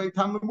 nachlik ben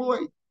tam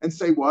lemuay, and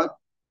say what?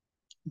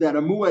 That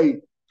a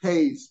muay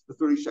pays the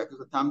 30 shekels,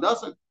 a tam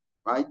doesn't.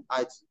 Right?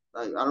 I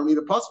don't need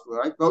a pasuk,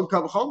 right? Go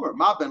cover Homer.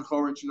 Ma ben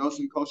chorin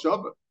shenosin kol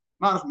shabbos.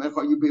 Manach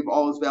mencha, you give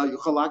all his value.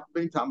 Chalak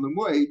ben tam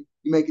lemuay.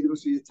 You make a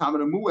difference between a tam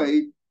and a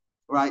muay,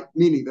 right?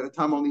 Meaning that a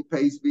tam only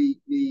pays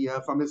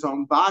from his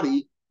own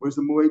body, whereas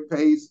the muay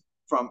pays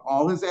from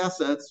all his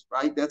assets,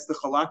 right? That's the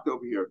chalak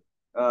over here,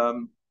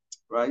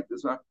 right?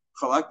 That's right.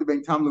 Chalak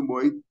ben tam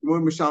lemuay.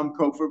 Muay misham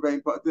kofer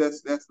ben.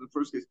 That's the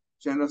first case.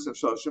 Shenos of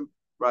shoshim,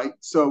 right?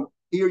 So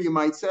here you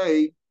might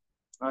say,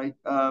 right?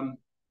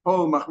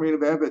 Oh, machmir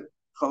be'eved.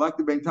 That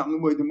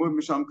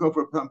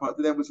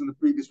was in the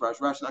previous Rash.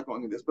 Rash not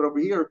going in this, but over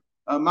here,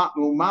 that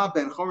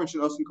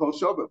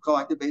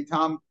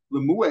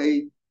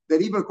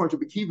even according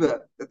to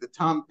Bekiva, that the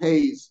tam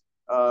pays,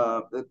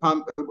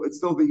 it's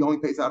still the only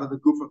pays out of the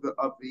goof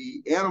of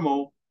the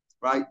animal,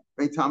 right?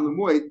 An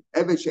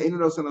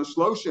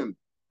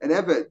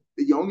evet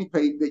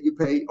that you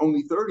pay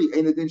only 30,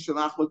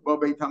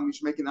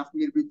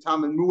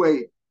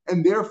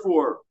 and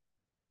therefore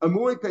a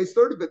muay pays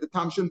 30, but the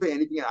tam shouldn't pay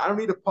anything. I don't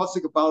need a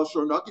pasuk of Baal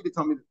Shornaki to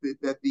tell me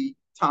that the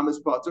tam is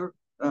butter.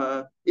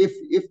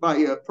 If by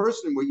a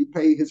person where you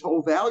pay his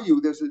whole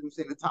value, there's a difference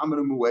in a tam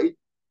and a muay.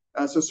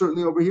 So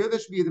certainly over here there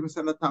should be a difference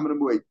in a tam and a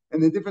muay.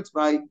 And the difference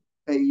by tam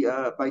and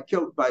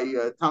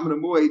a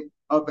muay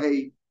of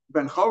a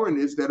ben chorin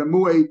is that a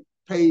muay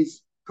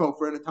pays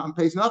kofar and a tam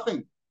pays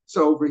nothing.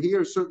 So over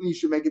here, certainly you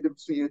should make a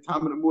difference between a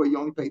tam and a muay. You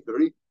only pay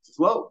 30. It's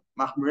low.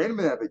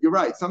 You're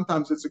right.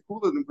 Sometimes it's a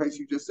cooler than the price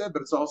you just said,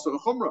 but it's also a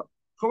chumrah.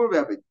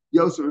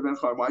 Yosef ben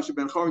chorin. Why should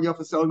ben chorin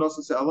yafasel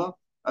nosasela?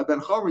 Ben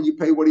chorin, you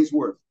pay what he's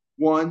worth.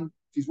 1,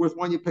 he's worth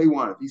one, you pay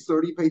one. If he's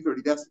 30, you pay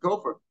 30. That's the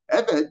kofar.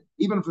 Eved,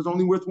 even if it's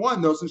only worth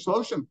one, no, it's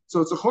shloshim.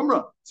 So it's a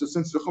chumrah. So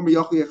since the chumrah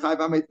yochli echayv,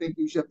 I might think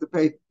you should have to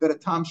pay, that a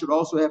tam should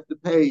also have to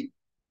pay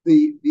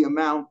the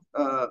amount,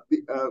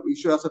 we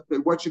should also have to pay,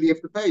 what should he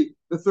have to pay?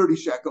 The 30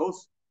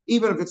 shekels,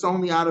 even if it's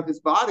only out of his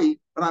body,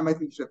 but I might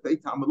think you should pay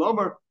tam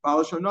alomer,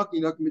 balashonaki,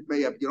 you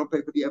don't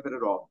pay for the eved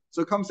at all.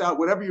 So it comes out,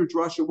 whatever your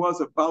drasha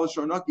was of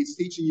balashonaki, it's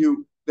teaching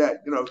you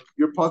that,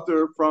 you're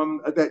putter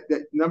from,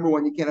 that number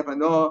one, you can't have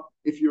anoah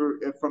if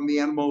from the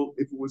animal,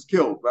 if it was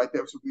killed, right?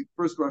 That was the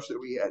first drush that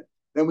we had.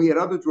 Then we had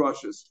other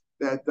drushes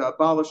that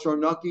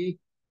balashonaki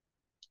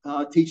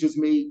teaches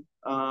me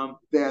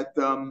that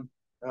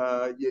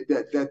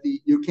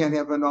you can't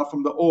have enough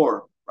from the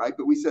or, right?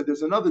 But we said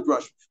there's another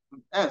drush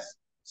from S.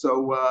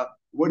 So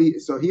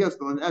so he has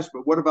an esh,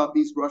 but what about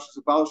these drushes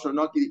of Baal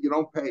Sharnaki that you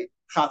don't pay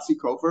Chatzi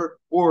Kofer,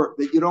 or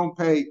that you don't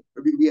pay?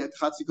 We had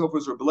Chatzi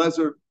Kofers or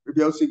Belezer.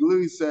 Rabbi Yossi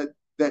Galili said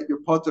that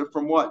you're putter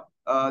from what?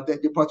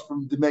 That you're putter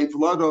from Demei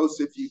Vlados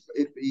if you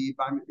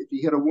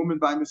hit a woman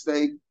by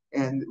mistake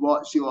and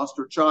she lost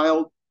her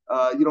child.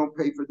 You don't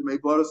pay for Demei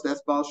Vlados.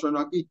 That's Baal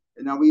Sharnaki.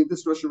 And now we have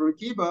this drush of Rabbi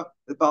Akiva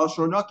that Baal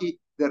Sharnaki,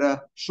 that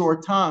a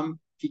short time,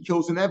 if he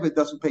kills an Eved,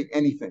 doesn't pay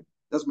anything.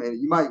 Doesn't matter.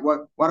 You might.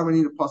 Why do we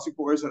need a pasuk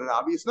for? Is it an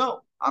obvious?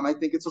 No. I might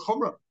think it's a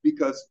chumrah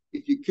because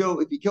if he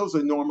kills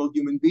a normal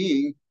human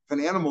being, if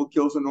an animal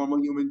kills a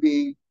normal human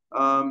being,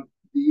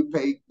 you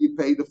pay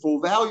the full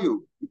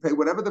value. You pay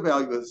whatever the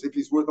value is. If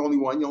he's worth only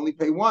one, you only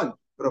pay one.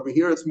 But over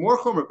here, it's more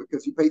chumrah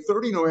because you pay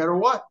 30 no matter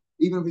what,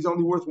 even if he's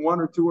only worth 1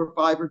 or 2 or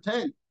 5 or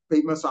 10.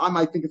 So I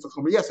might think it's a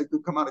chumrah. Yes, it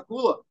could come out of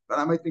kula, but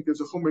I might think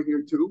there's a chumrah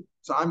here too.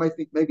 So I might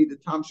think maybe the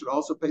tam should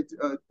also pay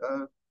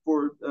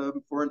for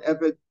an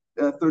eved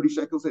 30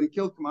 shekels that he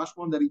killed,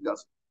 Kamashmon that he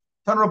doesn't.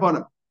 Tan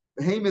Rabbanim,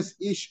 Behemis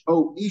Ish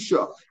O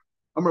Isha,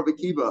 Amar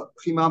Bekiva,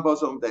 Chimam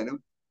Bazom Denu.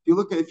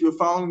 If you're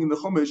following in the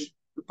Chumash,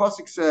 the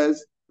pasuk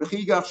says,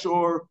 Bechigach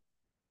Shor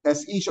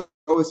Es Isha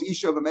O Es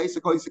Isha V'Meisa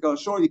Kol Yisrael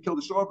Shor. You kill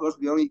the shore because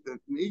we don't eat the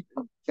meat.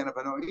 Can't have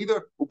no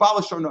either.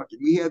 Ubala Shor Naki.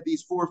 We had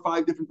these 4 or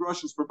 5 different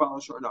brushes for Bala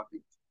Shor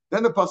Naki.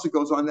 Then the pasuk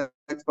goes on. The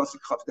next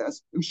pasuk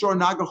Chavtes. Im Shor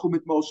Nagachu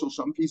Mit Mol Shel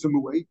Sham Kisa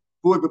Muay.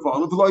 Boy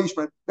Beval V'Lo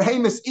Yishman.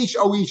 Behemis Ish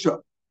O Isha.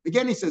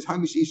 Again, he says,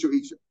 Hamish Isha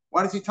Isha.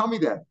 Why does he tell me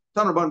that?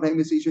 What is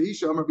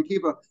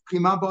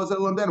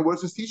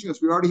this teaching us?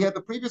 We already had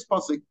the previous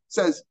pasuk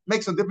says,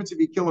 makes no difference if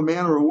you kill a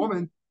man or a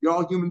woman, you're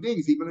all human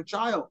beings, even a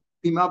child.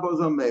 The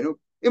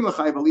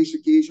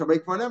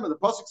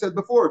pasuk said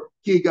before,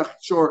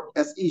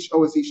 es ish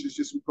o es ish is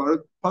just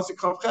recorded. Pasuk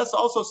Chavches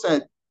also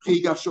said,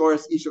 what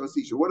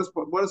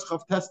is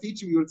Chavches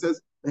teaching you when it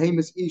says,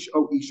 Behemis ish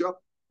o isha?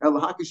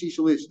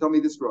 Tell me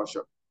this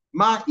drasha.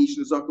 Ma ish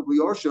nezakav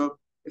liyorsha.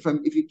 If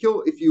you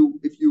kill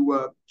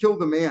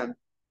the man,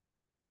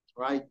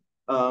 right?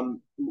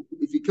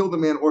 If you kill the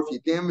man, or if you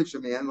damage the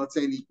man, let's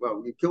say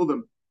you killed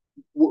him,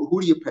 who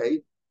do you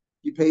pay?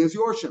 You pay his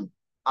yorshim.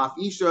 Af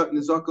isha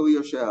nizaka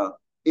liyosha.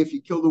 If you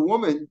kill the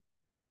woman,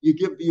 you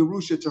give the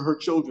Yerusha to her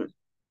children.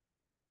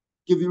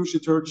 Give the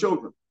Yerusha to her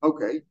children.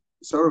 Okay.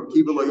 So what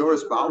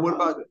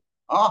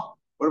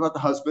about the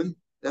husband?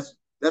 That's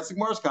the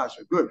Gemara's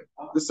kasha. Good.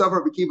 The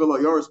suburb of Kiva lo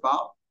yoris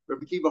baal.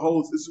 Rabbi Kiva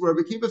holds. This is what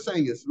Rabbi Kiva is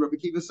saying. Rabbi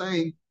Kiva is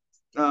saying,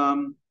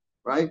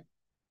 right?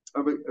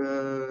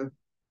 Turn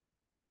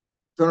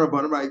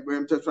about him, right?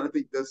 I'm just trying to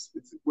think this.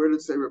 Where did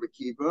it say Rabbi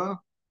Kiva?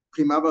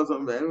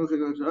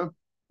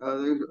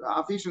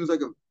 Afishin is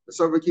like a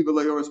Rabbi Kiva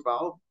Layoris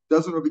Baal.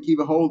 Doesn't Rabbi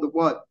Kiva hold that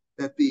what?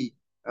 That the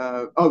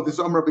this is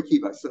Rabbi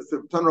Kiva. So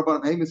turn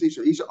about him.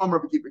 Isha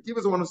Rabbi Kiva. Kiva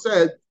is the one who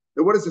said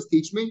that. What does this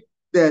teach me?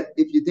 That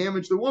if you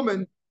damage the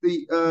woman,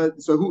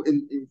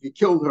 if you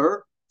killed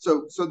her.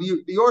 So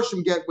the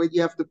Yorshim get what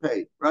you have to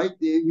pay, right?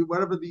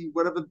 Whatever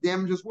the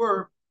damages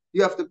were,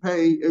 you have to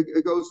pay.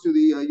 It goes to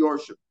the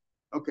Yorshim,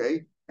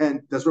 okay?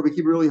 And does Rabbi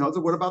Kiva really hold it?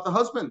 What about the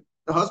husband?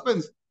 The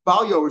husband's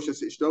Bal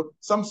Yorshis Ishto.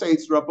 Some say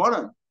it's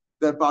Rabbanan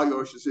that Bal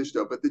Yorshis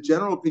Ishto, but the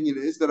general opinion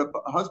is that a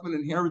husband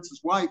inherits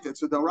his wife.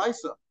 That's a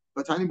Daraisa.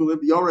 But Tiny believe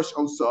Yoresh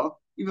Osa,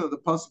 even though the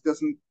pasuk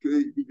doesn't.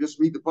 You just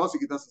read the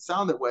pasuk, it doesn't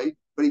sound that way.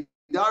 But he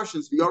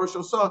darshans the Yoresh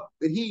Osa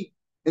that he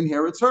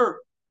inherits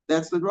her.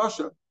 That's the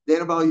drasha.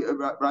 Then about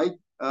right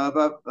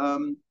about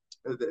the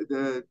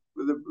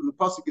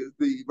pasuk is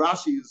the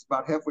Rashi is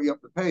about halfway up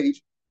the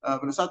page.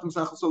 Right? You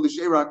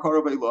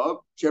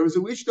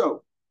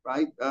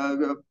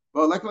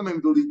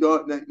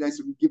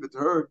give it to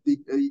her.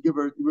 You give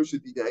her Rosh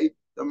Hashanah.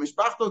 The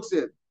mishpachto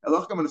ksiv.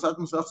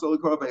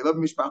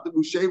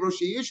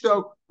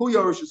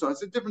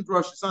 It's a different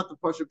rush. It's not the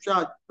pashup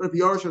shot. But if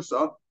Yoresh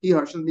saw, he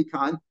harshan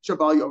mikan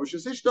shabal Yoresh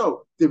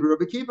ishto.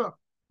 Rabbi Kiva.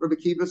 Rabbi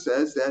Kiva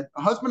says that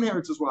a husband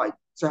inherits his wife.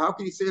 So how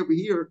can he say over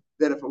here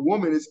that if a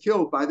woman is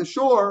killed by the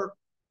shore,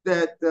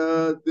 that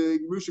the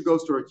Yerusha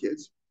goes to her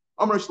kids?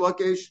 Amar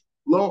Shlakesh,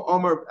 lo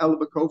Amar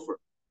Elabakofer.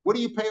 What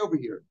do you pay over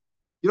here?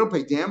 You don't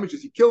pay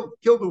damages. You kill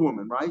the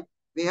woman, right?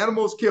 The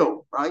animal is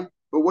killed, right?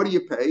 But what do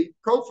you pay?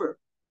 Kofer.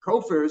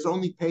 Kofer is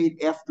only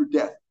paid after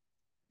death.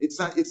 It's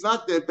not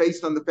that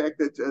based on the fact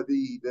that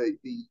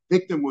the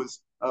victim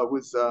was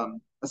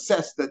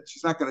assessed that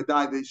she's not going to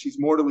die, that she's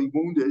mortally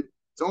wounded.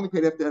 It's only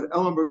paid after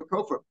Elam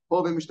Kofer.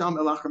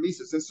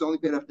 Since it's only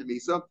paid after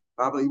Misa,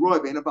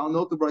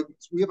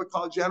 we have a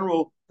call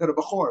general that a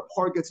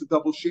Bachor gets a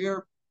double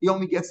share. He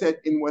only gets that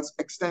in what's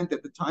extent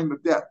at the time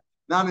of death,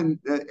 not in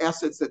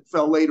assets that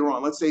fell later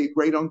on. Let's say a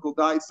great uncle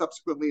died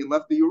subsequently and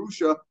left the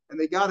Yerusha and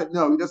they got it.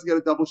 No, he doesn't get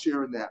a double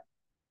share in that.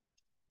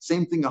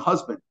 Same thing, a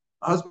husband.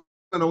 A husband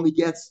only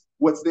gets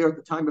what's there at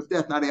the time of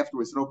death, not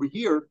afterwards. And over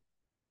here,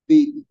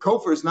 the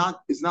Kofer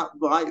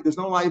there's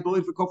no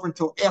liability for Kofer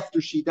until after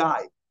she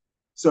died.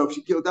 So if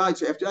she died,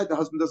 so after that, the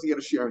husband doesn't get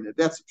a share in it.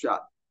 That's a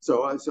shot.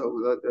 So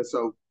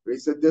he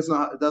said,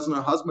 doesn't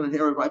her husband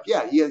inherit wife?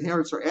 Yeah, he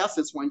inherits her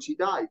assets when she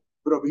died.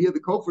 But over here, the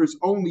kofer is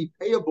only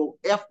payable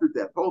after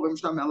death.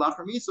 It's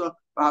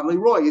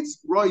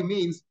roy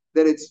means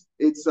that it's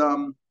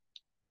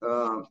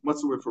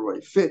what's the word for roy?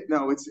 Fit?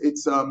 No, I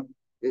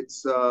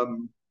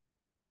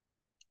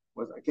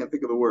can't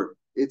think of the word.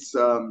 It's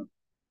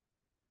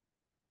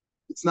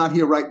not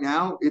here right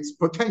now. It's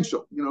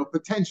potential,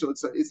 potential.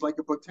 It's like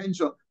a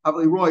potential.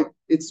 Havli roy.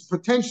 It's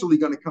potentially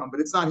going to come, but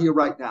it's not here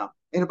right now.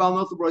 And about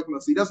not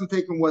the he doesn't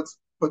take in what's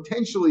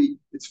potentially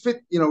it's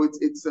fit.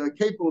 It's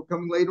capable of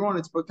coming later on.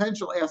 It's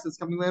potential assets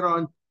coming later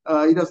on.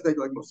 He doesn't take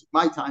like most of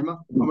my time.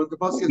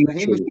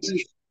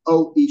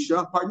 Oh,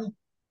 Isha, pardon.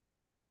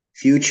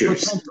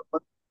 Futures. Potential.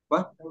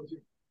 What?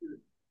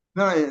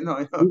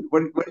 No.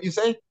 What did you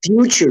say?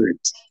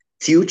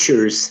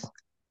 Futures.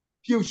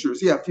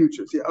 Futures, yeah,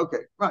 okay,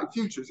 right,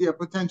 futures, yeah,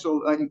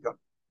 potential income.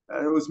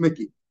 It was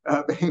Mickey.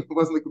 It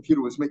wasn't the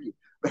computer, it was Mickey.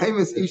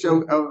 Behemoth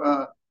Isha,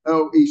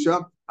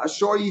 Isha,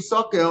 Ashor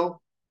Yisakel.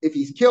 If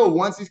he's killed,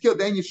 once he's killed,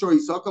 then Yishor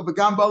Yisakel.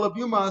 Begam Balav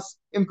Yumas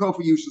Imko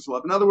for Yushas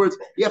love. In other words,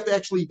 you have to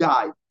actually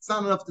die. It's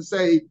not enough to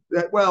say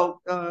that,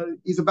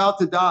 he's about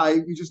to die.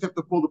 You just have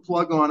to pull the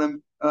plug on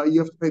him. You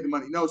have to pay the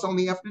money. No, it's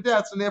only after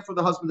death, and therefore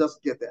the husband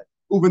doesn't get that.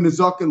 Uben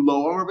Nizak and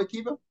Lo, Rabbi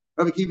Kiva.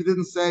 Rabbi Kiva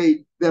didn't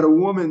say that a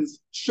woman's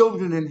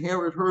children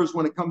inherit hers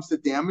when it comes to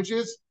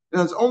damages.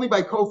 And it's only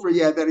by Kofer,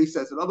 that he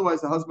says it.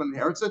 Otherwise, the husband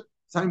inherits it.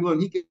 Let's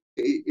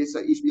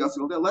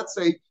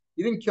say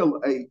you didn't kill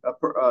it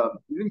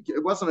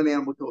wasn't an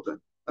animal killed.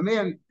 A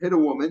man hit a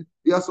woman,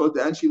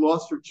 and she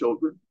lost her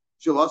children.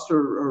 She lost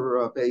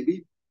her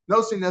baby.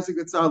 No sin nezek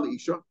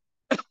isha.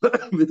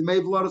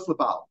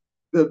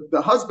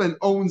 The husband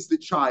owns the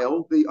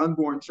child, the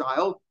unborn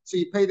child, so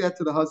you pay that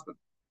to the husband.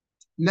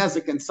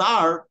 Nezek and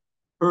Sar,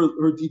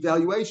 her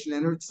devaluation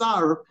and her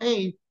tsar, her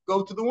pain,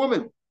 go to the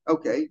woman.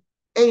 Okay.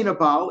 Ain a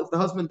Baal, if the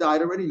husband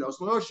died already, no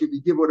Shlosh,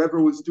 you give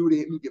whatever was due to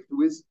him, you give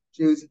to his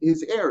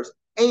heirs.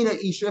 Ain a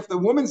Isha, if the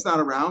woman's not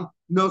around,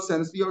 no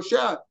sense to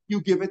Yoshea. You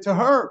give it to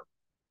her.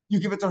 You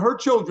give it to her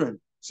children.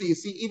 So you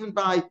see, even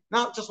by,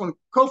 not just when,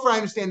 Kofer, I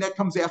understand that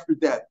comes after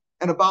death.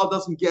 And a Baal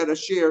doesn't get a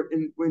share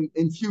in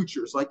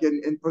futures, like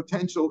in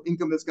potential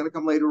income that's going to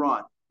come later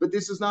on. But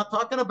this is not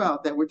talking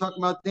about that. We're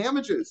talking about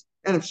damages.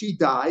 And if she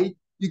died,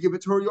 you give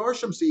it to her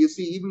Yorshim. So you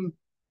see, even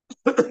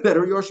that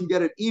her Yorshim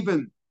get it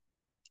even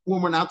when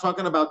we're not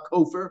talking about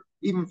kofer,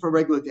 even for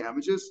regular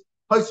damages.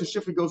 Haisha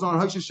Shifra goes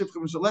on.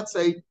 So let's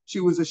say she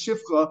was a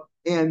Shifra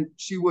and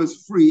she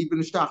was free,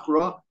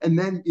 and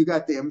then you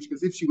got damaged,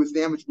 because if she was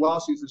damaged while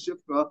she was a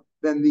Shifra,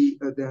 then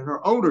then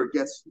her owner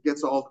gets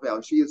all the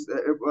value. She is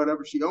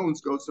whatever she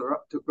owns goes to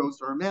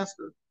her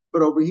master.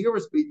 But over here,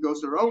 it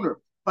goes to her owner.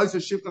 Haisha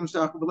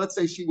Shifra, but let's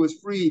say she was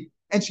free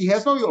and she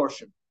has no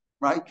Yorshim,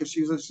 right? Because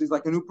she's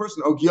like a new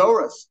person.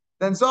 Ogioris.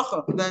 Then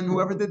Zacha, then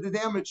whoever did the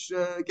damage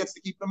gets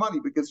to keep the money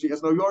because she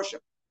has no Yorshim.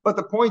 But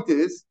the point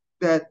is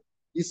that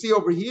you see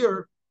over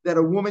here that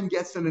a woman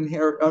gets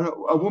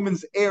a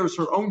woman's heirs,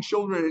 her own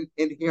children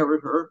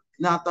inherit her,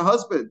 not the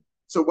husband.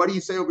 So what do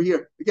you say over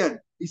here? Again,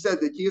 he said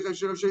that,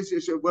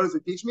 what does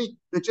it teach me?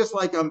 That just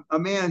like a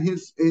man,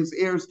 his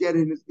heirs get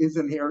his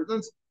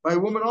inheritance, by a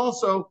woman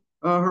also,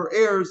 her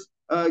heirs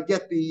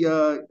get the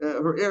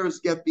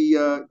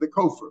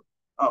kofer.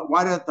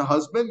 Why not the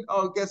husband?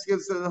 Oh, guess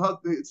because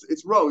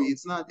it's row.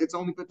 It's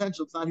only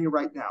potential. It's not here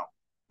right now.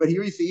 But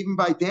here you see, even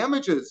by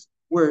damages,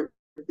 where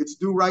it's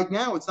due right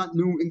now, it's not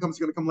new income's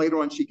going to come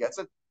later on. She gets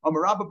it.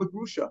 Amaraba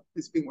Bagrusha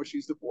is being where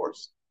she's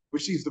divorced. Where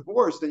she's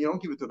divorced, then you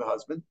don't give it to the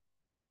husband.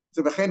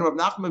 So V'chein Rav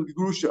Nachman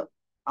Grusha.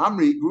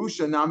 Amri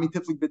Grusha Nami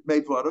Tiflik Bit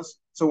Mei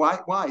Vlados. So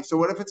why? So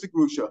what if it's a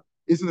Grusha?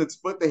 Isn't it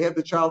split? They had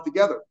the child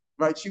together,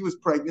 right? She was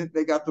pregnant.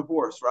 They got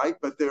divorced, right?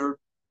 But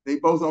they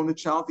both own the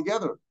child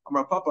together.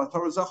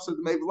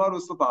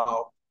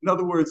 In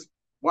other words,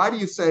 why do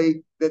you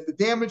say that the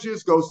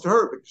damages goes to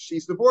her? Because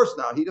she's divorced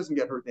now. He doesn't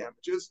get her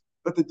damages.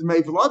 But the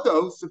Dmei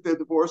Vlados, if they're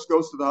divorced,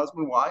 goes to the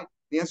husband. Why?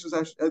 The answer is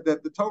actually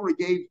that the Torah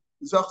gave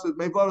Zachs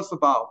Dmei Vlados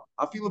Labal.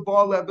 Afilu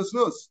Baal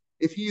Lebesnus.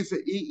 If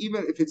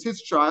even if it's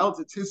his child,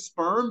 it's his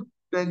sperm,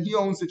 then he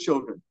owns the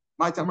children.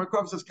 My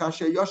Tamarkov says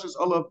Kasher Yashas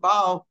Olav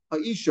Baal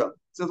Haisha.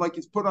 So like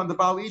it's put on the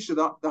Baal Isha,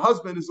 the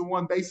husband is the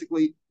one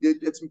basically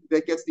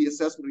that gets the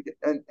assessment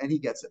and he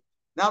gets it.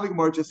 Now the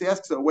Gemara just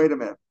asks, wait a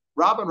minute,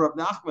 Rabban Rav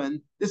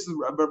Nachman, this is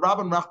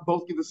Rabban and Nachman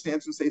both give us the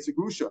answer and say it's a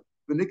grusha.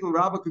 The Nikol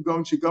Rabba could go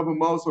and Shagavu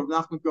Mos, or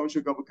Nachman could go and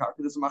Shagavu Karka.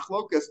 There's a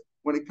machlokas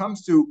when it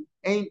comes to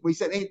ain't. We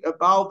said ain't a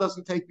Baal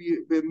doesn't take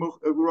the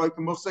Baroika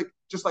Musik,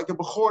 just like a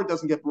Bechor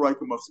doesn't get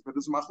Baroika Musik. But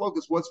there's a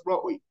machlokas. What's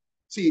Roi?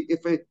 See,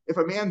 if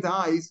a man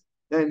dies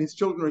and his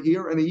children are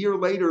here, and a year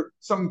later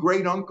some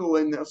great uncle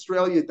in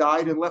Australia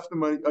died and left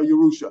them a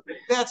Yerusha,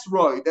 that's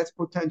Roy. That's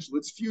potential.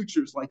 It's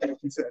futures, like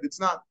he said. It's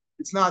not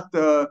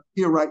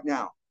here right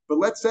now. But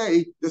let's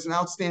say there's an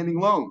outstanding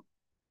loan,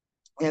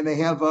 and they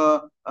have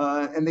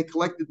and they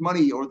collected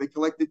money or they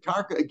collected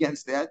karka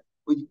against that.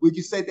 Would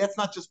you say that's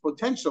not just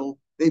potential?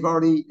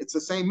 It's the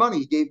same money.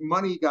 He gave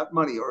money, got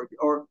money.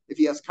 Or if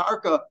he has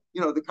karka,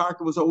 the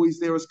karka was always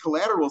there as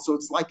collateral, so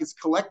it's like it's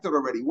collected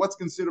already. What's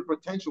considered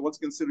potential? What's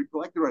considered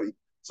collected already?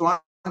 So I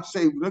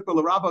say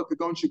Nikol Rabba could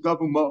go and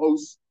Shagavu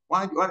Ma'os.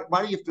 Why do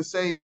you have to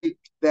say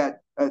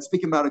that?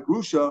 Speaking about a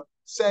grusha,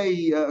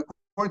 say.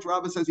 According to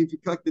Rabba says if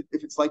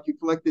it's like you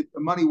collected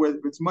money where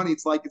it's money,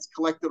 it's like it's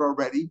collected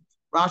already.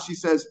 Rashi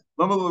says,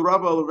 look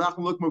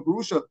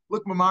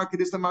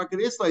market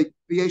is like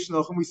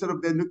and we said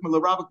of the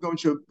Nukma Rabba going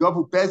to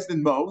Gavu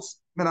Bezdin Mos,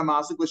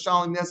 Menamasik,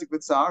 Lashalim Nesik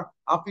Vitzar,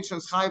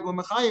 Alfishans Chayv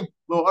Lamachayim,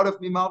 Lo Arif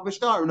Mimal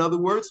Vishtar. In other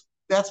words,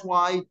 that's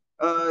why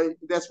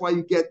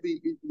you get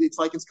it's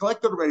like it's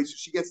collected already, so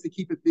she gets to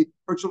keep it,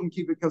 her children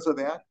keep it because of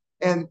that.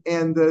 And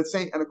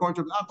according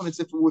to Nachman, it's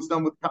if it was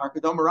done with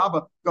Karka. Dama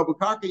Rabba, Gavu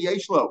Karka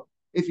Yeshlo.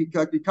 If he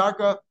collected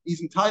karka,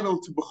 he's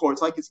entitled to bechor.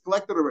 It's like it's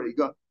collected already.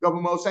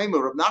 Gavu Mos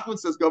Einlo. Rav Nachman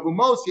says Gavu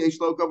Mos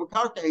Yeshlo, Gavu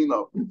Karka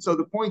Einlo. So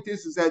the point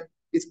is that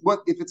it's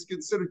what if it's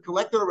considered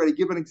collected already.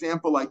 Give an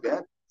example like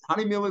that.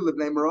 Hani Mili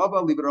Livnei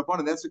Merava, leave it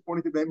Rabbanan. That's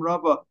according to Bnei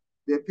Merava.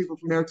 The people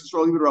from Eretz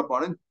Yisrael leave it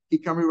Rabbanan.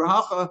 Hikami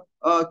Rahacha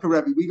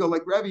Karevi. We go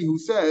like Rebbe, who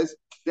says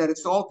that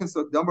it's all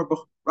considered.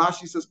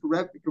 Rashi says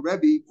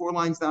Karevi, 4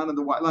 lines down in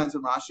the white lines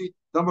of Rashi.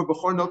 Damar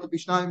Bechor Nota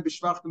Bishnayim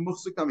Bishvach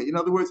Muchsukami. In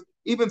other words,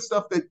 even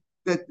stuff that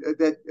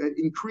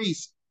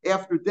increased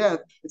after death,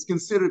 it's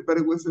considered, but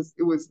it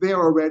was there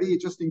already. It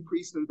just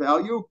increased in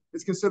value.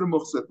 It's considered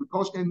muhsef. But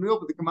koshkein real,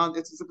 but the command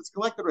it's as if it's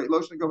collected already.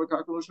 Loshna gava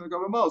karka, loshna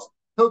gava mos.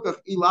 Hilkach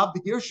ilav the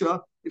girsha.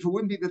 If it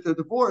wouldn't be that they're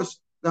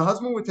divorced, the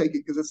husband would take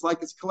it because it's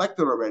like it's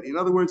collected already. In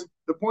other words,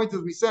 the point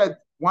is, we said,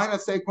 why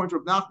not say according to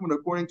Rav Nachman,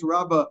 according to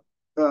Rabbah,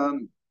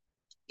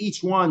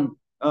 each one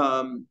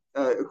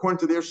according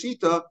to their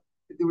shita,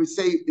 they would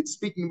say it's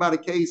speaking about a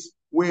case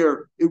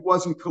where it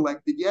wasn't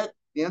collected yet.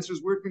 The answer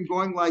is we're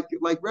going like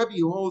Rebbe,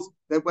 who holds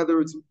that whether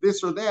it's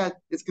this or that,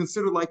 it's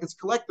considered like it's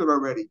collected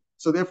already.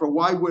 So therefore,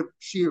 why would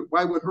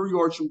her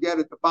Yorshim get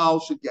it? The Baal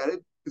should get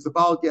it because the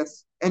Baal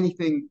gets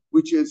anything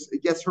which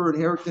it gets her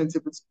inheritance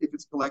if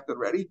it's collected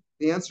already.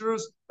 The answer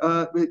is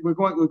we're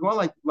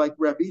going like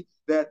Rebbe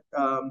that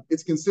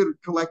it's considered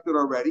collected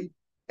already,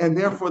 and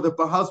therefore the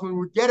husband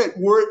would get it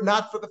were it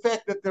not for the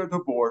fact that they're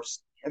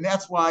divorced, and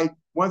that's why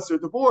once they're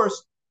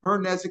divorced, her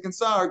Nezik and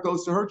Sar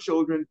goes to her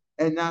children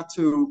and not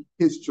to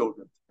his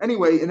children.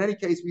 Anyway, in any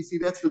case, we see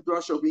that's the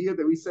drush over here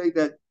that we say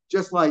that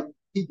just like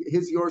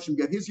his Yorshim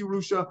get his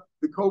Yerusha,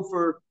 the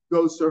Kofar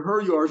goes to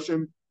her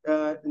Yorshim,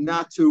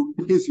 not to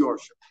his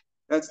Yorshim.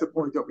 That's the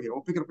point over here.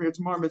 We'll pick it up here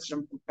tomorrow,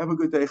 Mitzvah. Have a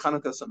good day.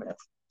 Chanukah Sameach.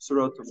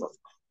 Surah Tov.